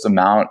lowest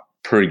amount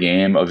per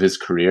game of his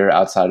career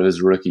outside of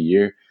his rookie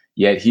year,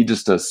 yet he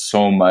just does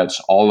so much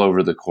all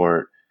over the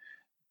court.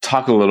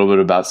 Talk a little bit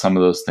about some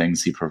of those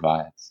things he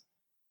provides.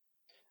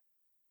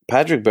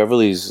 Patrick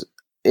Beverley's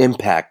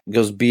impact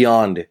goes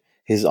beyond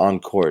his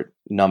on-court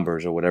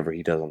numbers or whatever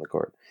he does on the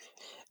court.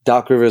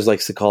 Doc Rivers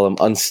likes to call him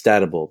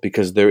unstatable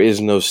because there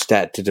is no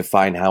stat to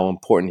define how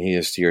important he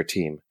is to your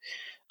team.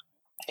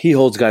 He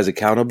holds guys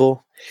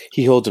accountable.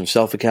 He holds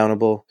himself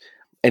accountable.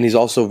 And he's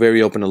also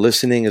very open to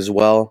listening as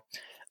well.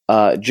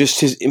 Just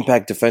his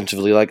impact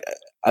defensively.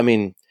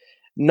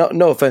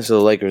 No offense to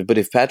the Lakers, but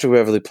if Patrick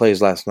Beverley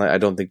plays last night, I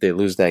don't think they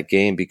lose that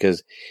game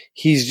because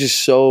he's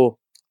just so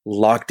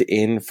locked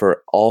in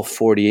for all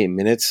 48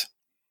 minutes.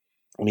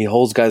 And he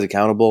holds guys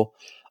accountable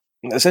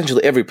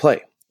essentially every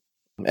play.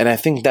 And I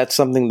think that's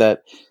something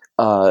that,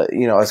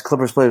 as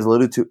Clippers players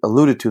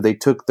alluded to, they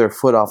took their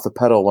foot off the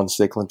pedal once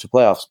they clinched a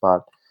playoff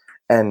spot.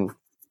 And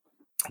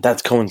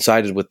that's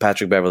coincided with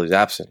Patrick Beverley's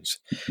absence.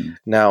 Mm-hmm.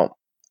 Now,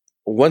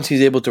 once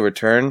he's able to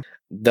return,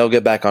 they'll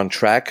get back on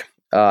track.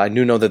 I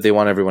do know that they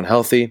want everyone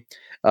healthy.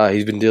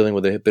 He's been dealing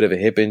with a bit of a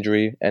hip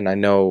injury. And I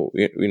know,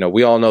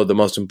 we all know the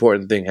most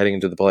important thing heading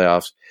into the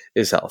playoffs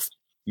is health.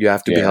 You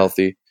have to be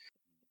healthy.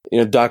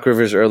 Doc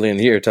Rivers early in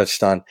the year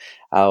touched on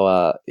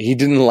how he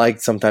didn't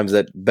like sometimes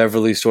that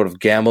Beverley sort of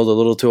gambled a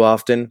little too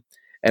often.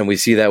 And we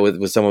see that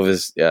with some of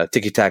his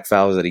ticky-tack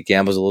fouls, that he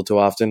gambles a little too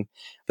often.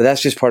 But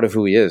that's just part of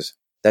who he is.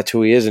 That's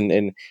who he is.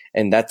 And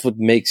that's what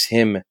makes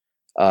him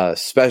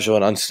special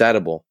and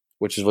unstatable,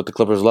 which is what the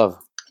Clippers love.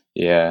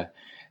 Yeah.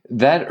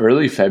 That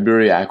early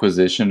February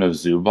acquisition of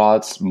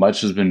Zubac,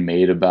 much has been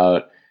made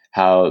about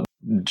how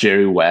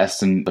Jerry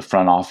West and the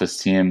front office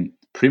team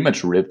pretty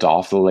much ripped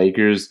off the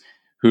Lakers,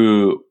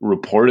 who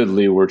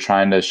reportedly were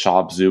trying to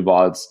shop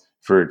Zubac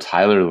for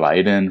Tyler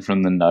Lydon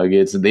from the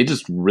Nuggets. They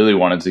just really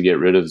wanted to get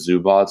rid of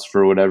Zubac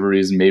for whatever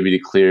reason, maybe to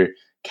clear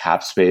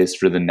cap space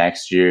for the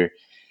next year.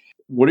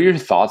 What are your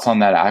thoughts on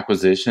that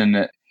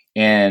acquisition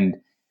and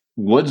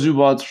what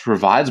Zubac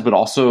provides, but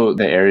also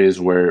the areas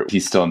where he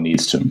still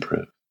needs to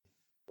improve?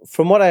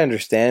 From what I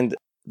understand,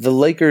 the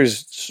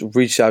Lakers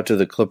reached out to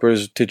the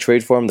Clippers to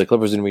trade for him. The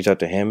Clippers didn't reach out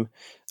to him,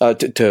 to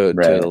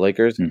the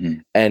Lakers.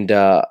 Mm-hmm. And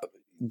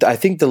I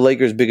think the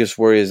Lakers' biggest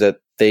worry is that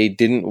they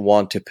didn't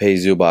want to pay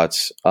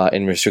Zubac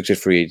in restricted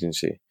free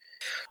agency.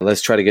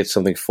 Let's try to get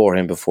something for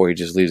him before he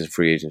just leaves in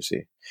free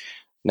agency.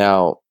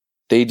 Now,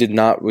 they did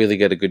not really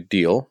get a good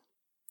deal.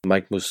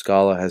 Mike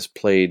Muscala has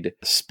played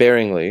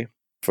sparingly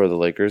for the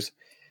Lakers.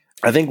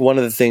 I think one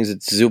of the things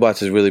that Zubac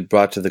has really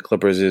brought to the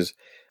Clippers is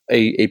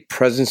a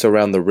presence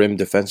around the rim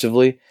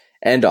defensively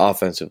and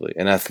offensively,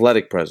 an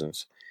athletic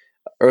presence.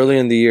 Early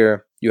in the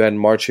year, you had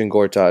Marcin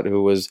Gortat,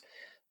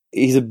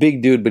 he's a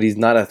big dude, but he's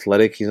not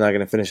athletic. He's not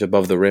going to finish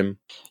above the rim.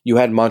 You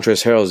had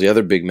Montrezl Harrell, the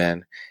other big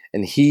man,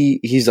 and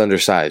he's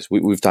undersized.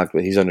 We've talked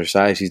about he's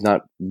undersized. He's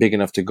not big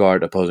enough to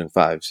guard opposing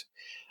fives.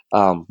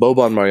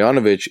 Boban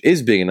Marjanovic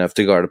is big enough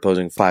to guard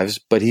opposing fives,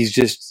 but he's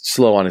just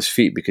slow on his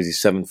feet because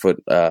he's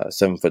 7'3",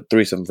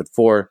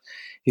 7'4".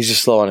 He's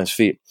just slow on his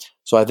feet.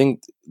 So I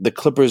think the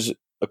Clippers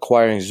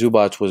acquiring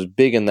Zubac was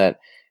big in that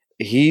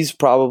he's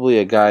probably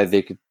a guy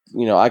they could,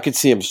 I could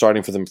see him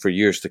starting for them for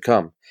years to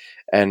come,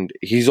 and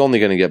he's only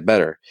going to get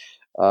better.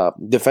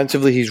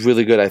 Defensively, he's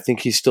really good. I think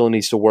he still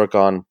needs to work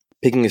on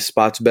picking his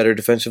spots better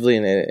defensively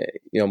and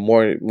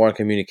more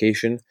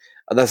communication.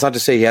 That's not to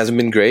say he hasn't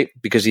been great,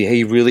 because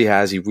he really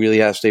has. He really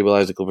has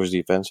stabilized the Clippers'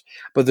 defense.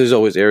 But there's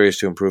always areas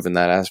to improve in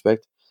that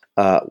aspect.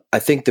 I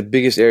think the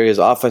biggest areas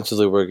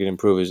offensively where he can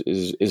improve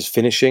is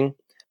finishing.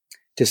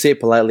 To say it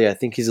politely, I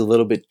think he's a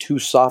little bit too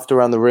soft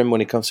around the rim when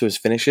it comes to his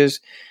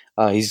finishes.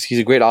 He's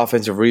a great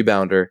offensive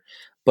rebounder,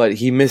 but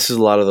he misses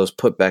a lot of those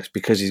putbacks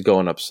because he's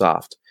going up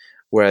soft.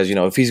 Whereas,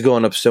 if he's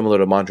going up similar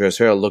to Montrezl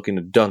Harrell, looking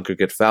to dunk or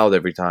get fouled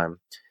every time,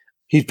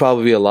 he'd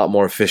probably be a lot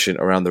more efficient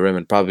around the rim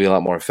and probably a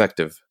lot more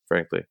effective,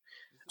 frankly.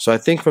 So I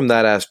think from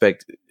that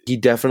aspect, he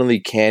definitely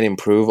can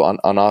improve on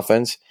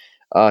offense.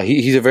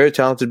 He's a very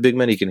talented big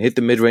man. He can hit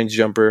the mid-range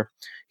jumper.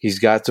 He's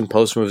got some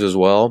post moves as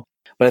well.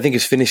 But I think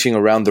his finishing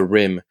around the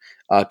rim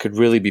could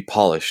really be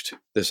polished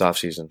this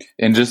offseason.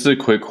 And just a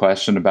quick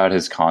question about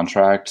his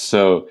contract.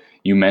 So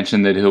you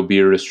mentioned that he'll be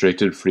a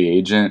restricted free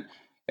agent,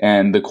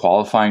 and the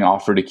qualifying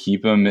offer to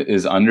keep him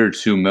is under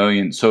 $2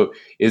 million. So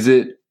is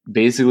it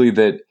basically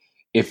that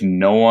if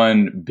no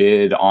one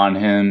bid on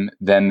him,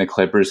 then the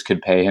Clippers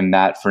could pay him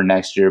that for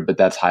next year, but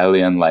that's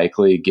highly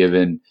unlikely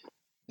given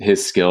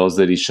his skills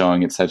that he's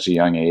showing at such a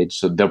young age?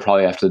 So they'll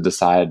probably have to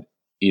decide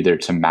either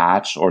to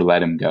match or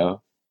let him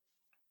go.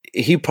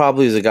 He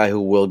probably is a guy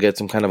who will get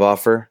some kind of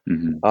offer.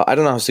 Mm-hmm. I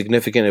don't know how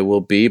significant it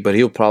will be, but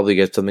he'll probably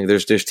get something.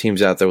 There's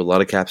teams out there with a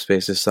lot of cap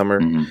space this summer,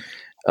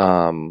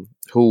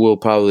 who will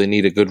probably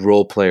need a good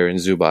role player in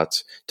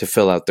Zubac to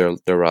fill out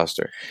their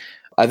roster.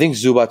 I think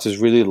Zubac has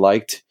really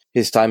liked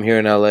his time here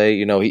in LA.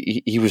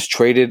 He was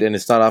traded, and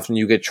it's not often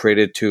you get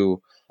traded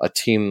to a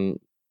team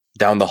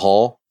down the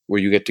hall where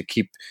you get to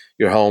keep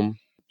your home,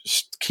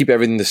 just keep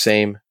everything the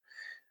same.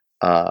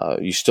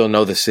 You still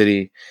know the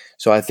city.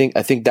 So I think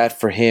that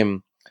for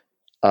him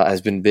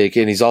has been big,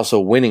 and he's also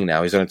winning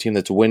now. He's on a team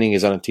that's winning.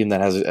 He's on a team that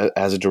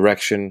has a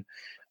direction.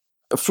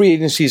 Free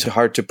agency is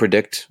hard to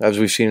predict, as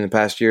we've seen in the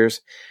past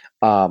years.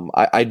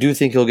 I do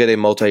think he'll get a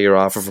multi-year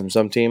offer from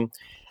some team,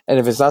 and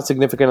if it's not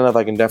significant enough,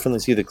 I can definitely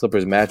see the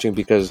Clippers matching,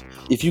 because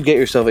if you get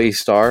yourself a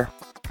star,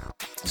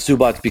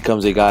 Zubac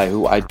becomes a guy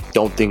who I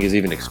don't think is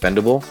even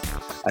expendable.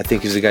 I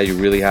think he's a guy you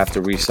really have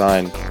to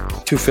re-sign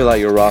to fill out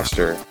your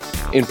roster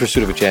in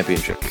pursuit of a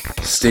championship.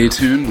 Stay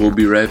tuned. We'll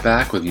be right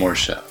back with more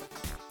show.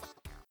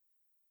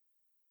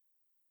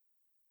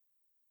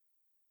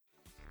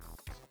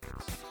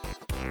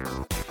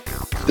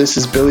 This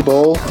is Billy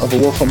Bowl of A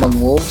Wolf Among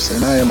Wolves,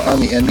 and I am on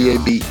the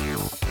NBA Beat.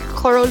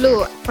 Coral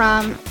Lu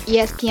from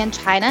ESPN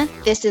China.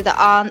 This is the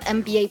On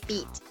NBA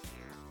Beat.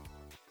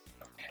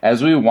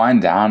 As we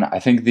wind down, I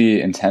think the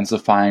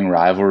intensifying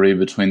rivalry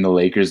between the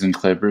Lakers and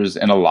Clippers,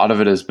 and a lot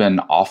of it has been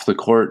off the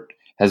court,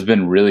 has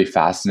been really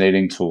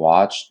fascinating to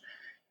watch.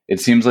 It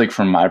seems like,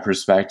 from my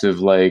perspective,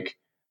 like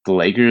the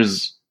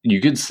Lakers,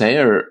 you could say,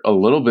 are a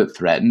little bit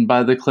threatened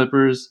by the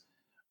Clippers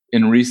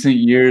in recent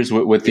years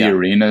with the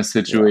arena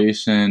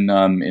situation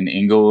in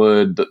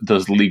Inglewood,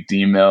 those leaked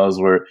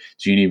emails where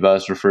Jeannie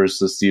Buss refers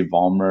to Steve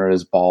Ballmer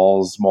as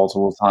balls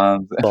multiple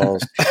times.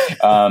 Balls.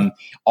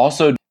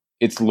 Also,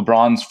 it's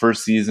LeBron's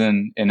first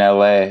season in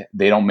LA.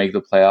 They don't make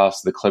the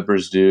playoffs. The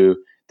Clippers do.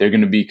 They're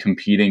going to be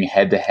competing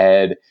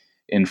head-to-head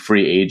in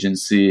free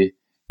agency.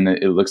 And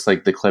it looks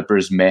like the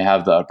Clippers may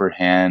have the upper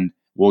hand.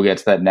 We'll get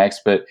to that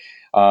next. But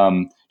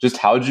just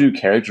how would you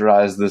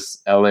characterize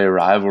this LA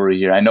rivalry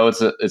here? I know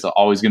it's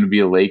always going to be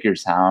a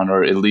Lakers town,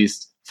 or at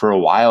least for a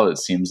while it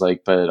seems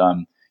like. But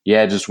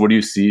just what do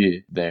you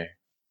see there?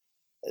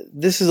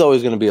 This is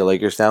always going to be a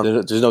Lakers town.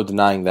 There's no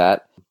denying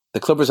that. The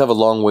Clippers have a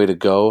long way to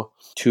go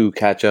to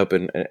catch up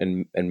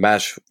and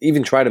match,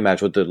 even try to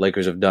match what the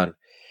Lakers have done.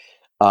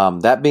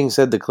 That being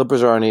said, the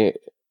Clippers are on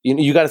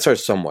you got to start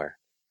somewhere.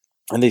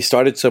 And they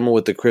started somewhere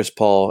with the Chris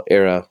Paul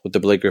era, with the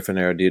Blake Griffin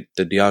era, the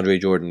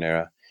DeAndre Jordan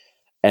era.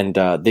 And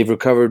they've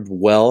recovered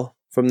well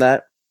from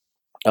that.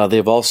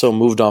 They've also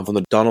moved on from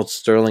the Donald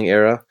Sterling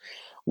era,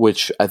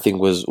 which I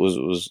think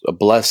was a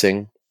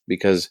blessing,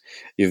 because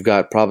you've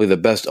got probably the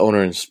best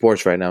owner in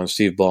sports right now,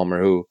 Steve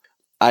Ballmer, who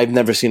I've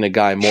never seen a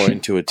guy more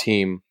into a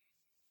team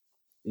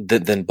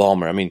than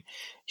Ballmer. I mean,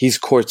 he's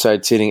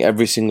courtside sitting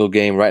every single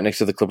game right next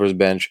to the Clippers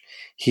bench.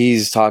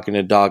 He's talking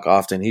to Doc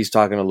often. He's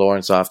talking to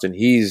Lawrence often.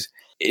 He's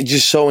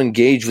just so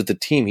engaged with the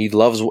team. He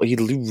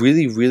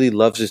really, really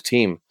loves his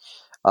team.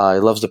 He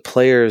loves the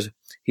players.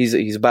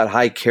 He's about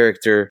high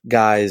character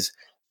guys,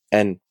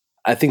 and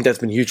I think that's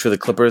been huge for the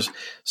Clippers.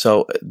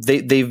 So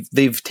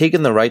they've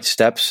taken the right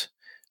steps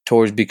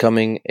towards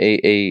becoming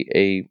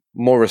a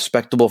more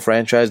respectable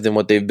franchise than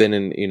what they've been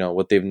in,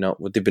 what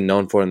they've been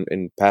known for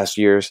in past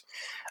years.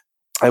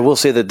 I will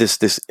say that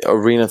this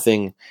arena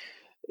thing,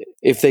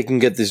 if they can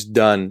get this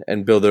done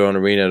and build their own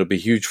arena, it'll be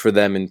huge for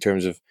them in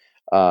terms of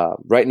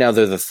right now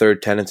they're the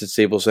third tenants at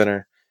Staples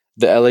Center.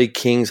 The LA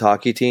Kings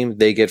hockey team,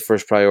 they get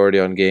first priority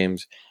on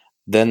games.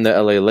 Then the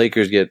LA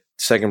Lakers get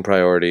second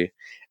priority.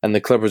 And the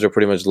Clippers are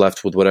pretty much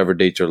left with whatever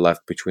dates are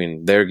left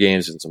between their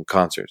games and some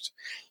concerts.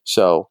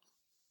 So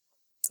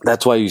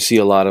that's why you see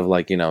a lot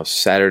of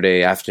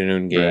Saturday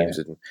afternoon games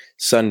and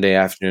Sunday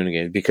afternoon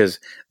games, because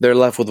they're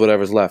left with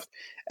whatever's left.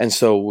 And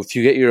so if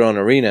you get your own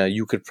arena,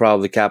 you could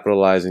probably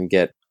capitalize and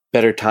get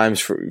better times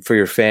for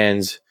your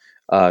fans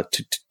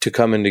to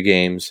come into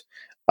games.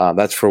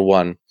 That's for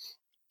one.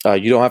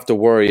 You don't have to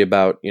worry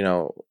about,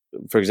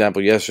 for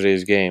example,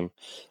 yesterday's game.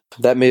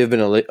 That may have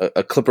been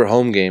a Clipper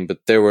home game, but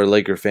there were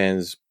Laker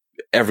fans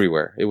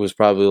everywhere. It was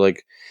probably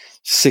like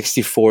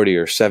 60-40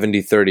 or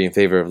 70-30 in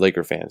favor of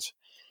Laker fans.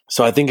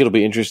 So I think it'll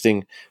be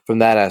interesting from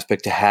that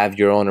aspect to have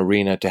your own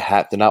arena,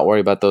 to not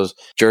worry about those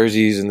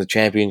jerseys and the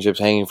championships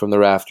hanging from the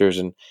rafters,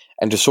 and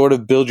to sort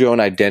of build your own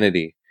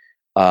identity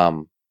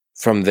from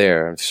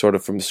there, sort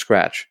of from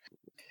scratch.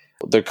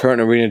 Their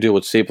current arena deal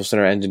with Staples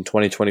Center ends in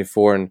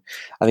 2024, and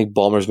I think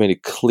Ballmer's made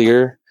it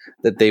clear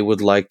that they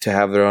would like to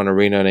have their own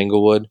arena in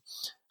Inglewood.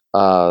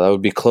 That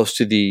would be close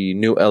to the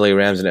new LA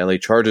Rams and LA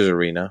Chargers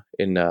arena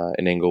in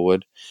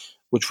Inglewood,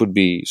 which would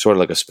be sort of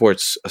like a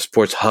sports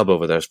hub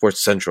over there.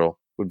 Sports Central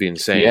would be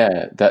insane.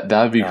 Yeah, that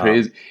would be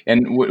crazy.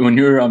 And when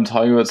you were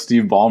talking about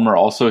Steve Ballmer,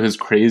 also his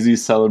crazy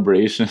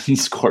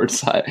celebrations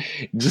courtside,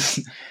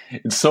 just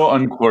it's so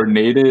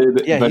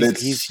uncoordinated, but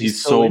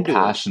he's so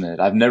passionate.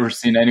 I've never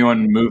seen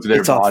anyone move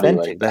their body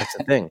authentic. like that. That's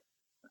the thing.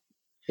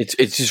 It's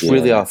just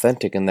really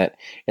authentic, and that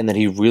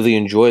he really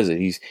enjoys it.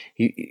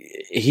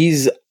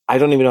 He's I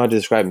don't even know how to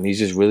describe him. He's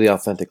just really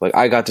authentic. Like,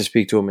 I got to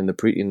speak to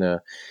him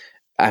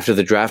after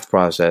the draft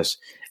process,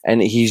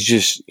 and he's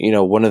just,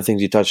 one of the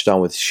things he touched on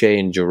with Shea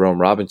and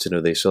Jerome Robinson,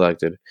 who they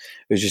selected,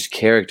 was just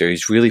character.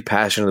 He's really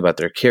passionate about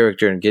their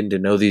character and getting to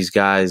know these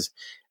guys,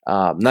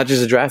 not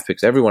just the draft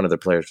picks, every one of the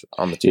players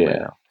on the team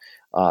right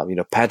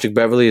now. Patrick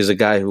Beverley is a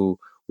guy who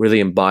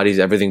really embodies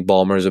everything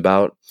Ballmer is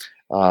about.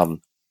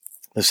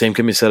 The same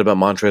can be said about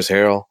Montrezl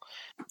Harrell.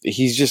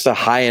 He's just a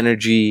high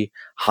energy,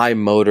 high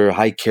motor,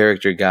 high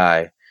character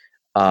guy.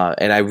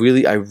 And I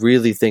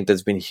really think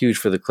that's been huge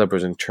for the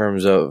Clippers in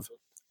terms of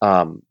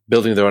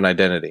building their own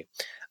identity.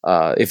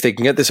 If they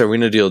can get this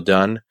arena deal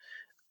done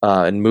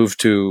and move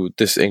to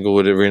this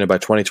Inglewood arena by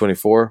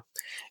 2024,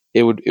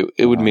 it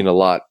would mean a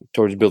lot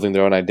towards building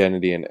their own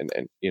identity and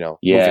moving forward.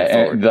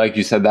 And like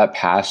you said, that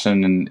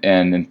passion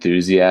and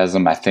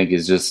enthusiasm, I think,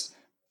 is just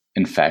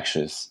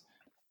infectious.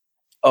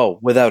 Oh,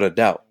 without a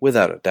doubt.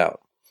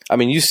 I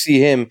mean, you see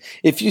him,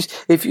 if you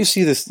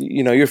see this,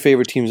 your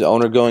favorite team's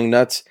owner going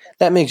nuts,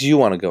 that makes you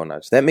want to go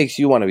nuts. That makes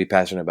you want to be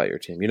passionate about your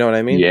team. You know what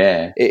I mean?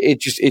 Yeah. It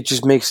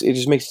just makes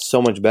it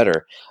so much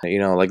better.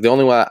 Like the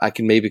only one I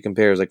can maybe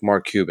compare is like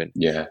Mark Cuban.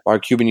 Yeah.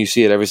 Mark Cuban, you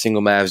see at every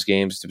single Mavs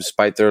games,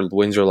 despite their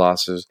wins or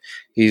losses,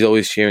 he's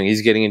always cheering.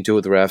 He's getting into it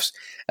with the refs.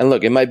 And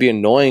look, it might be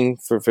annoying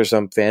for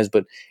some fans,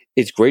 but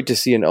it's great to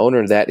see an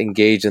owner that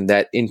engaged and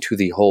that into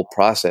the whole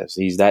process.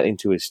 He's that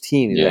into his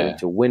team. He's that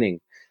into winning.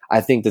 I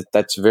think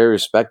that's very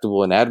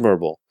respectable and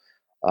admirable.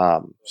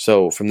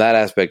 So from that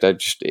aspect,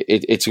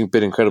 it's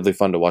been incredibly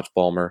fun to watch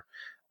Ballmer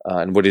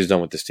and what he's done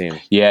with this team.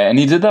 Yeah, and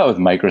he did that with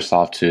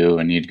Microsoft too,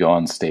 and he'd go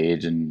on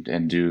stage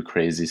and do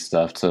crazy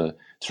stuff to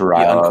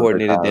rile up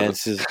uncoordinated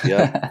dances.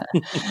 Yeah,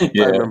 I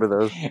remember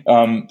those.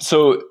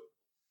 So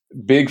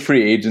big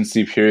free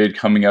agency period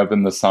coming up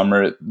in the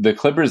summer. The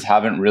Clippers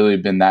haven't really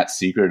been that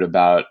secret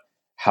about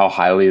how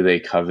highly they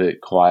covet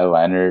Kawhi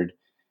Leonard.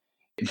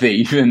 They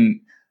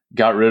even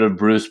got rid of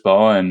Bruce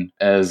Bowen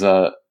as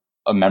a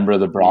member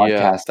of the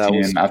broadcast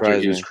team after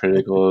he was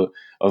critical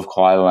of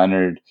Kawhi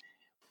Leonard.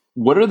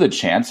 What are the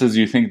chances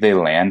you think they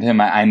land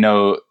him? I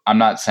know I'm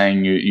not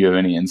saying you have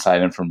any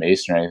inside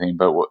information or anything,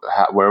 but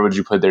where would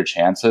you put their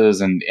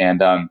chances? And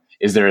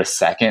is there a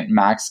second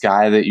max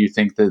guy that you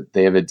think that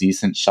they have a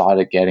decent shot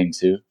at getting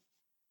to?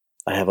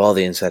 I have all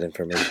the inside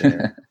information.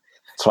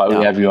 That's why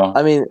we have you on.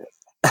 I mean,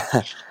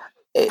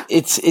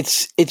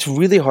 It's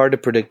really hard to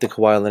predict the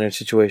Kawhi Leonard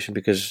situation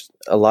because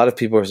a lot of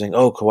people are saying,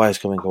 "Oh, Kawhi's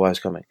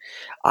coming."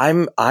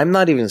 I'm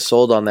not even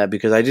sold on that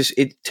because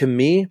to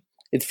me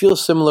it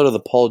feels similar to the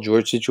Paul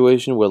George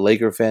situation where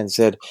Laker fans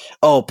said,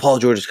 "Oh, Paul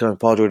George is coming.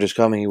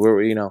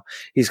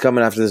 He's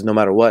coming after this no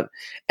matter what."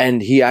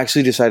 And he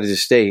actually decided to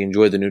stay. He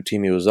enjoyed the new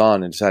team he was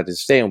on and decided to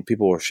stay, and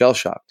people were shell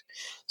shocked.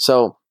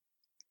 So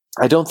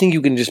I don't think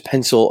you can just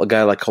pencil a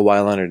guy like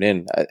Kawhi Leonard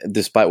in,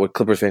 despite what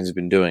Clippers fans have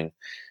been doing.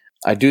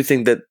 I do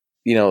think that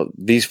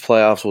these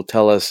playoffs will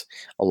tell us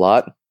a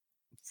lot.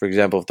 For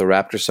example, if the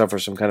Raptors suffer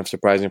some kind of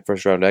surprising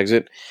first round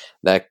exit,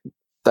 that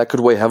could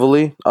weigh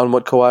heavily on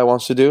what Kawhi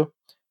wants to do.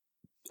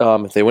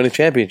 If they win a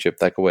championship,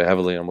 that could weigh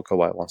heavily on what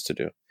Kawhi wants to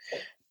do.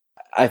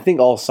 I think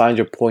all signs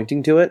are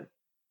pointing to it.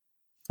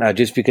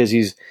 Just because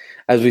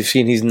as we've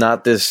seen, he's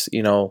not this,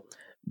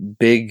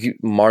 big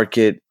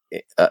market.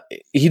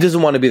 He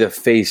doesn't want to be the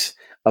face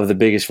of the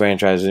biggest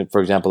franchise, for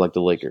example, like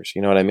the Lakers.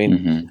 You know what I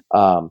mean?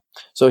 Mm-hmm.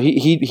 So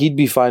he'd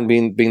be fine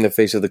being the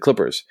face of the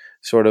Clippers,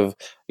 sort of,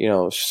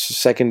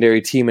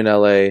 secondary team in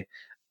LA,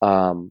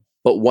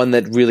 but one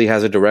that really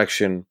has a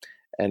direction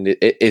and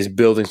it is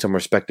building some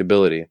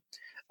respectability.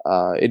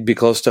 It'd be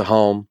close to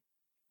home.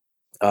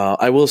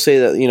 I will say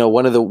that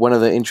one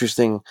of the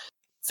interesting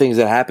things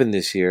that happened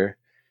this year,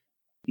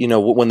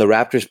 when the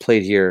Raptors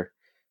played here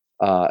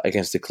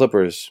against the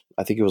Clippers,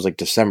 I think it was like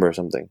December or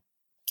something.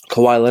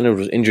 Kawhi Leonard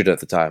was injured at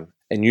the time,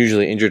 and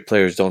usually injured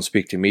players don't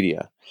speak to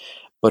media.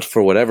 But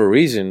for whatever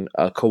reason,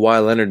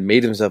 Kawhi Leonard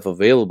made himself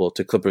available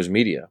to Clippers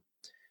media.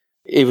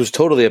 It was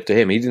totally up to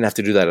him. He didn't have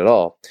to do that at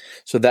all.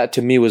 So that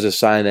to me was a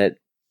sign that,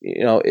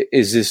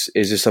 is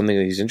this something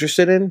that he's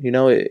interested in?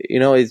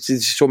 It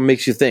sort of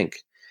makes you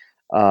think.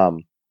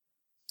 And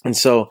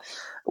so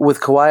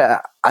with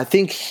Kawhi, I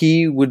think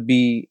he would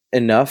be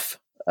enough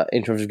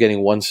in terms of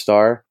getting one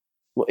star.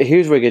 Well,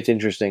 here's where it gets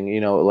interesting.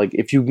 Like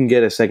if you can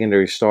get a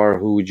secondary star,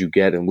 who would you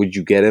get, and would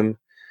you get him?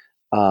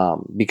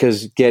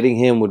 Because getting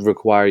him would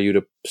require you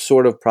to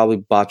sort of probably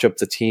botch up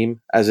the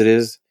team as it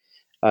is.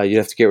 You'd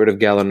have to get rid of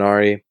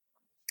Gallinari.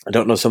 I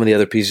don't know some of the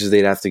other pieces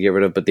they'd have to get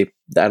rid of, but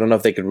I don't know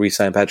if they could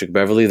re-sign Patrick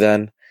Beverley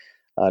then,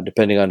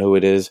 depending on who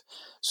it is.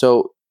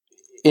 So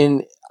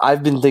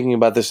I've been thinking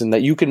about this in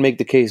that you can make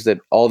the case that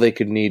all they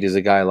could need is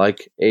a guy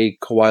like a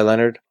Kawhi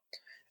Leonard,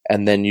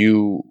 and then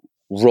you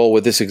roll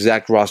with this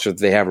exact roster that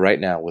they have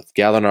right now with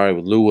Gallinari,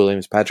 with Lou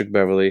Williams, Patrick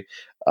Beverley.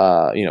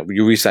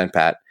 You re-sign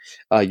Pat,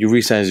 you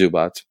re-sign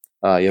Zubac,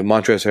 you have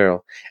Montrezl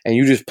Harrell, and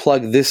you just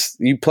plug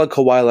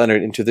Kawhi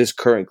Leonard into this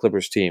current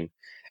Clippers team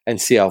and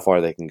see how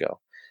far they can go.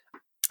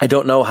 I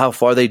don't know how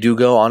far they do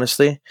go,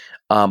 honestly,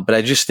 but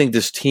I just think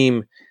this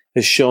team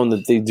has shown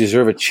that they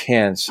deserve a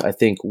chance, I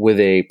think,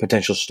 with a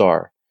potential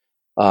star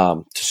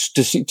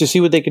to see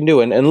what they can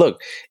do. And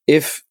look,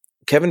 if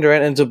Kevin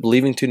Durant ends up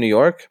leaving to New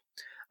York,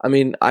 I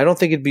mean, I don't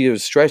think it'd be a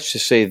stretch to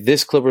say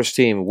this Clippers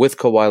team with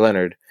Kawhi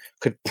Leonard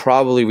could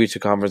probably reach the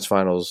conference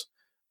finals,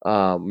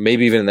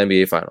 maybe even an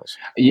NBA finals,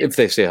 if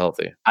they stay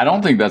healthy. I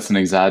don't think that's an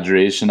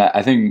exaggeration.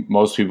 I think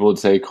most people would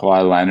say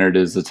Kawhi Leonard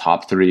is the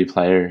top 3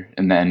 player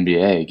in the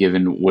NBA,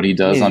 given what he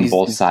does on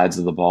both sides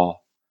of the ball.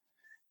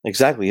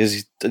 Exactly.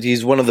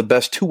 He's one of the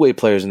best two-way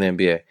players in the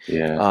NBA.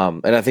 Yeah.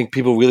 And I think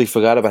people really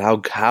forgot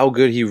about how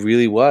good he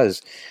really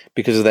was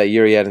because of that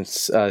year he had in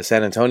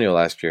San Antonio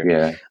last year.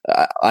 Yeah.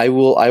 I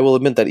will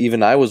admit that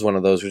even I was one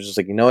of those who was just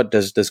like, what,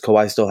 does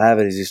Kawhi still have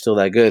it? Is he still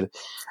that good?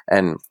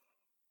 And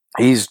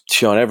he's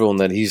shown everyone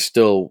that he's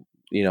still,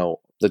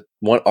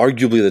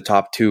 arguably the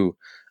top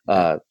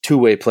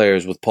two-way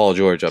players with Paul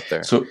George up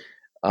there. So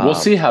we'll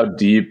see how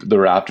deep the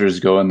Raptors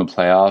go in the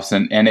playoffs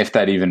and if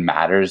that even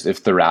matters.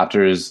 If the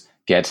Raptors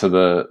get to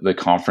the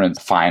conference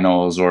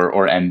finals or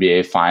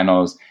NBA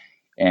finals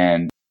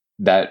and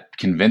that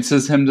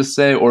convinces him to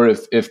stay, or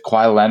if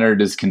Kawhi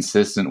Leonard is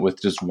consistent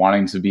with just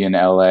wanting to be in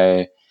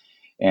LA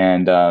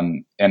and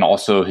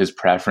also his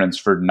preference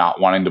for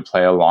not wanting to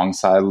play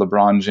alongside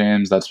LeBron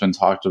James. That's been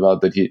talked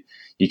about, that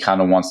he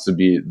kind of wants to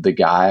be the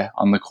guy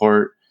on the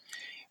court.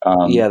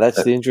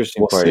 That's the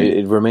interesting part.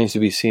 It remains to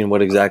be seen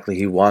what exactly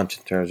he wants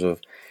in terms of,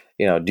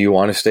 do you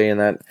want to stay in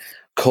that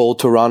cold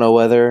Toronto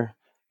weather?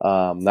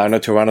 Now I know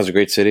Toronto's a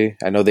great city.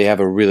 I know they have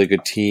a really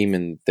good team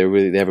and they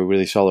have a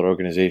really solid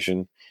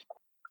organization.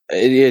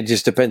 It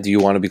just depends. Do you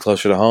want to be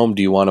closer to home?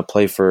 Do you want to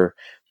play for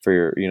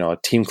your, a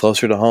team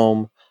closer to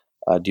home?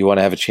 Do you want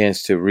to have a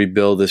chance to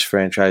rebuild this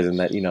franchise? And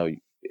that,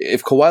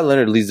 if Kawhi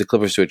Leonard leads the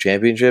Clippers to a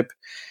championship,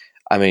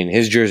 I mean,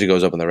 his jersey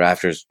goes up in the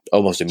rafters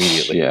almost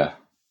immediately. Yeah.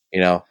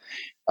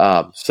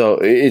 So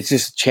it's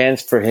just a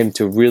chance for him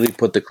to really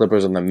put the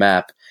Clippers on the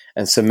map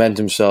and cement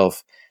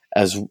himself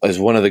as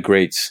one of the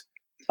greats.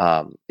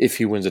 If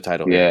he wins a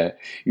title. Yeah.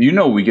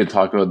 We could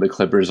talk about the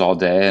Clippers all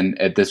day, and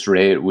at this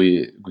rate,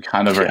 we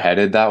kind of are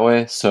headed that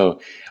way. So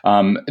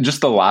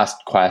just the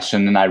last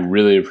question, and I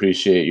really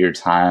appreciate your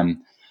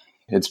time.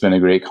 It's been a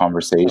great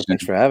conversation.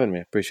 Thanks for having me.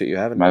 Appreciate you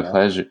having me. My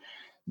pleasure.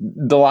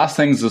 The last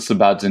thing is just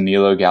about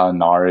Danilo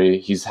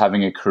Gallinari. He's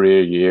having a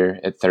career year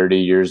at 30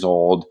 years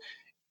old.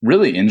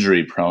 really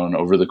injury prone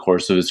over the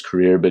course of his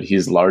career, but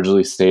he's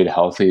largely stayed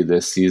healthy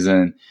this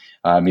season.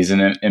 He's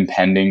an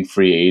impending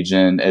free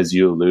agent, as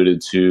you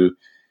alluded to.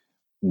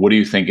 What do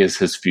you think is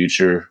his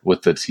future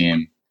with the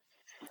team?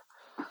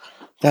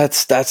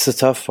 That's the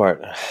tough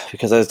part,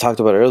 because as I talked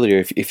about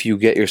earlier, if you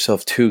get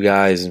yourself two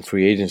guys in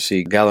free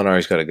agency,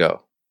 Gallinari's got to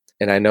go.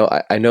 And I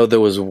know there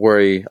was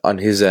worry on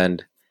his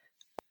end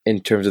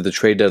in terms of the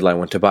trade deadline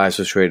when Tobias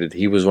was traded.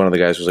 He was one of the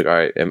guys who was like, all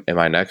right, am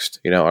I next?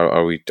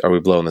 Are we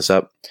blowing this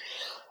up?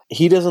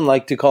 He doesn't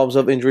like to call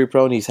himself injury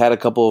prone. He's had a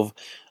couple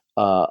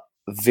of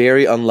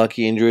very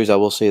unlucky injuries. I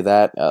will say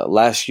that.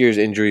 Last year's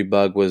injury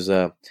bug was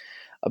a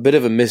bit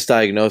of a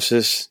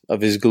misdiagnosis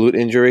of his glute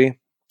injury,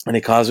 and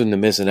it caused him to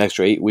miss an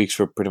extra 8 weeks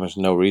for pretty much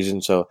no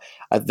reason. So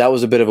that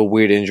was a bit of a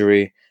weird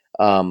injury.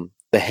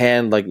 The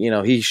hand,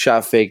 he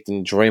shot faked,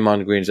 and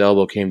Draymond Green's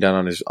elbow came down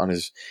on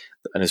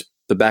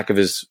the back of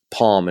his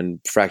palm and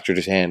fractured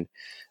his hand.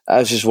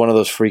 That's just one of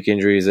those freak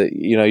injuries that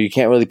you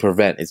can't really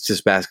prevent. It's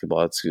just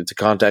basketball. It's a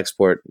contact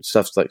sport.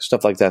 Stuff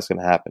like that's going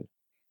to happen.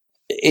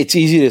 It's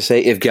easy to say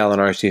if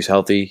Gallinari stays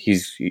healthy,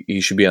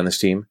 he should be on this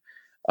team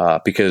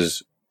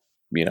because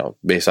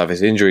based off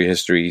his injury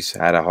history, he's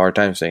had a hard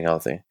time staying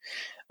healthy.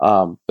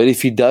 But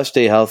if he does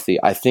stay healthy,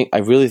 I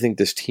really think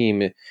this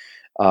team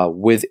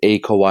with a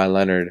Kawhi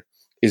Leonard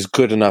is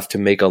good enough to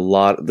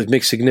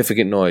make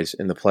significant noise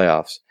in the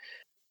playoffs.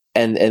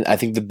 And I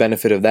think the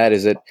benefit of that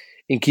is that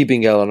in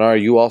keeping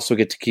Gallinari, you also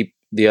get to keep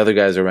the other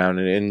guys around,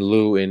 in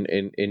Lou,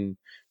 in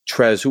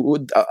Trez,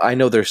 who I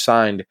know they're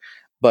signed,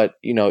 but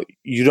you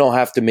don't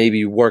have to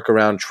maybe work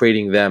around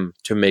trading them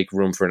to make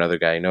room for another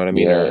guy. You know what I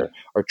mean? Yeah.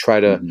 Or try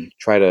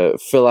to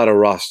fill out a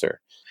roster.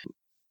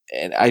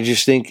 And I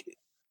just think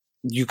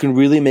you can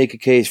really make a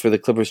case for the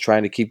Clippers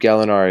trying to keep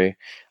Gallinari,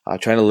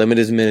 trying to limit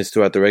his minutes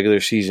throughout the regular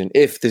season.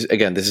 This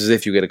is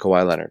if you get a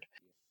Kawhi Leonard,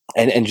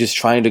 and just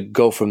trying to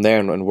go from there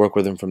and work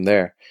with him from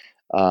there.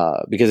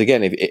 Because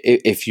again,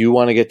 if you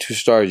want to get 2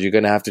 stars, you're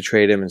going to have to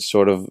trade him and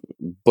sort of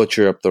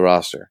butcher up the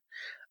roster.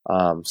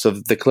 So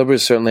the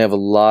Clippers certainly have a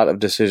lot of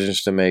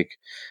decisions to make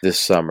this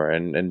summer,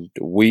 and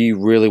we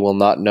really will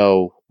not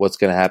know what's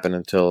going to happen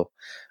until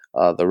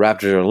the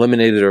Raptors are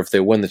eliminated, or if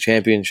they win the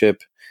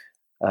championship.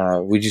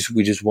 We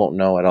just won't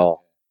know at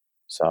all.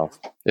 So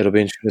it'll be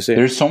interesting to see.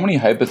 There's so many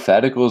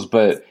hypotheticals,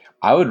 but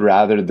I would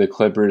rather the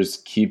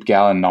Clippers keep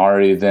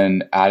Gallinari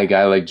than add a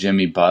guy like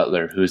Jimmy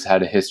Butler, who's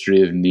had a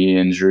history of knee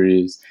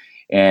injuries,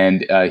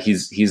 and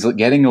he's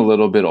getting a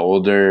little bit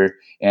older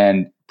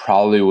and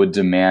probably would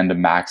demand a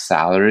max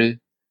salary.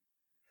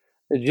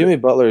 Jimmy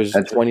Butler is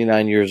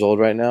 29 years old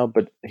right now,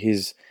 but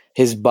his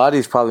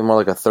body's probably more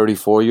like a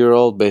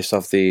 34-year-old based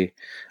off the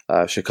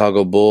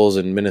Chicago Bulls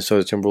and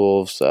Minnesota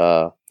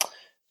Timberwolves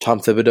Tom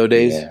Thibodeau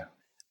days.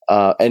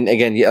 Yeah. And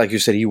again, like you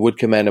said, he would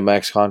command a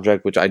max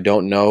contract, which I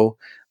don't know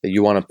that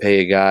you want to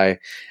pay a guy.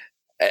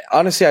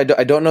 Honestly, I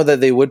don't know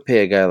that they would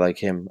pay a guy like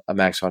him a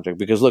max contract,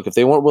 because look, if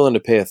they weren't willing to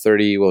pay a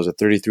 33,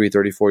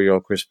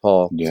 34-year-old Chris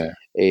Paul,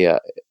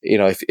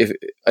 if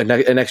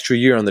an extra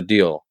year on the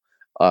deal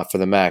for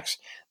the max,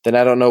 then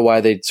I don't know why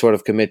they'd sort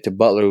of commit to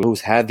Butler,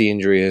 who's had the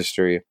injury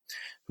history,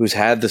 who's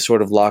had the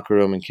sort of locker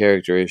room and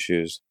character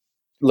issues.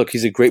 Look,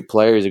 he's a great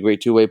player. He's a great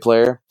two-way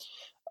player.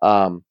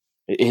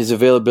 His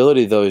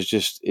availability, though, is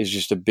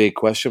just a big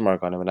question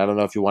mark on him, and I don't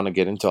know if you want to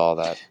get into all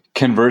that.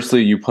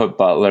 Conversely, you put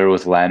Butler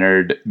with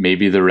Leonard,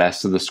 maybe the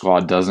rest of the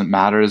squad doesn't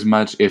matter as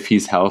much if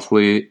he's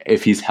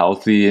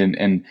healthy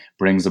and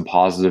brings a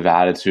positive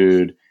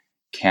attitude.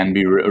 Can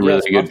be a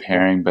really good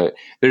pairing, but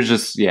there's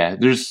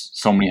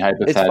so many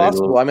hypotheticals. It's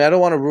possible. I mean, I don't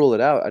want to rule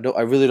it out.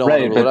 I really don't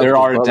want to rule it out. But there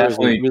are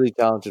definitely a really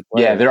talented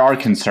player. Yeah, there are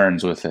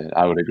concerns with it.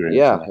 I would agree.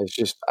 Yeah, it's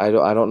just I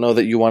don't know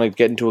that you want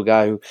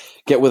to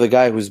get with a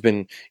guy who's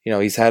been,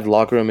 he's had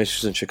locker room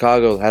issues in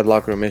Chicago, had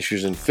locker room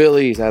issues in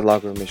Philly, he's had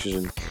locker room issues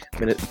in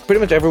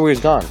pretty much everywhere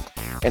he's gone.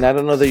 And I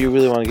don't know that you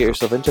really want to get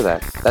yourself into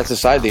that. That's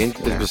besides the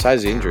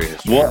injury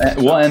history.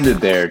 We'll end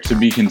it there, to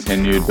be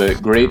continued,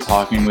 but great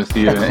talking with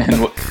you,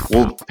 and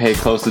we'll pay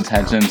close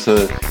attention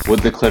to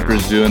what the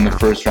Clippers do in the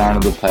first round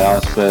of the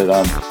playoffs.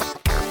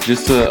 But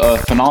just a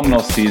phenomenal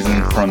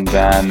season from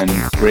them, and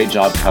great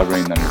job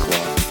covering them as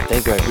well.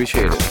 Thank you. I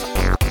appreciate it.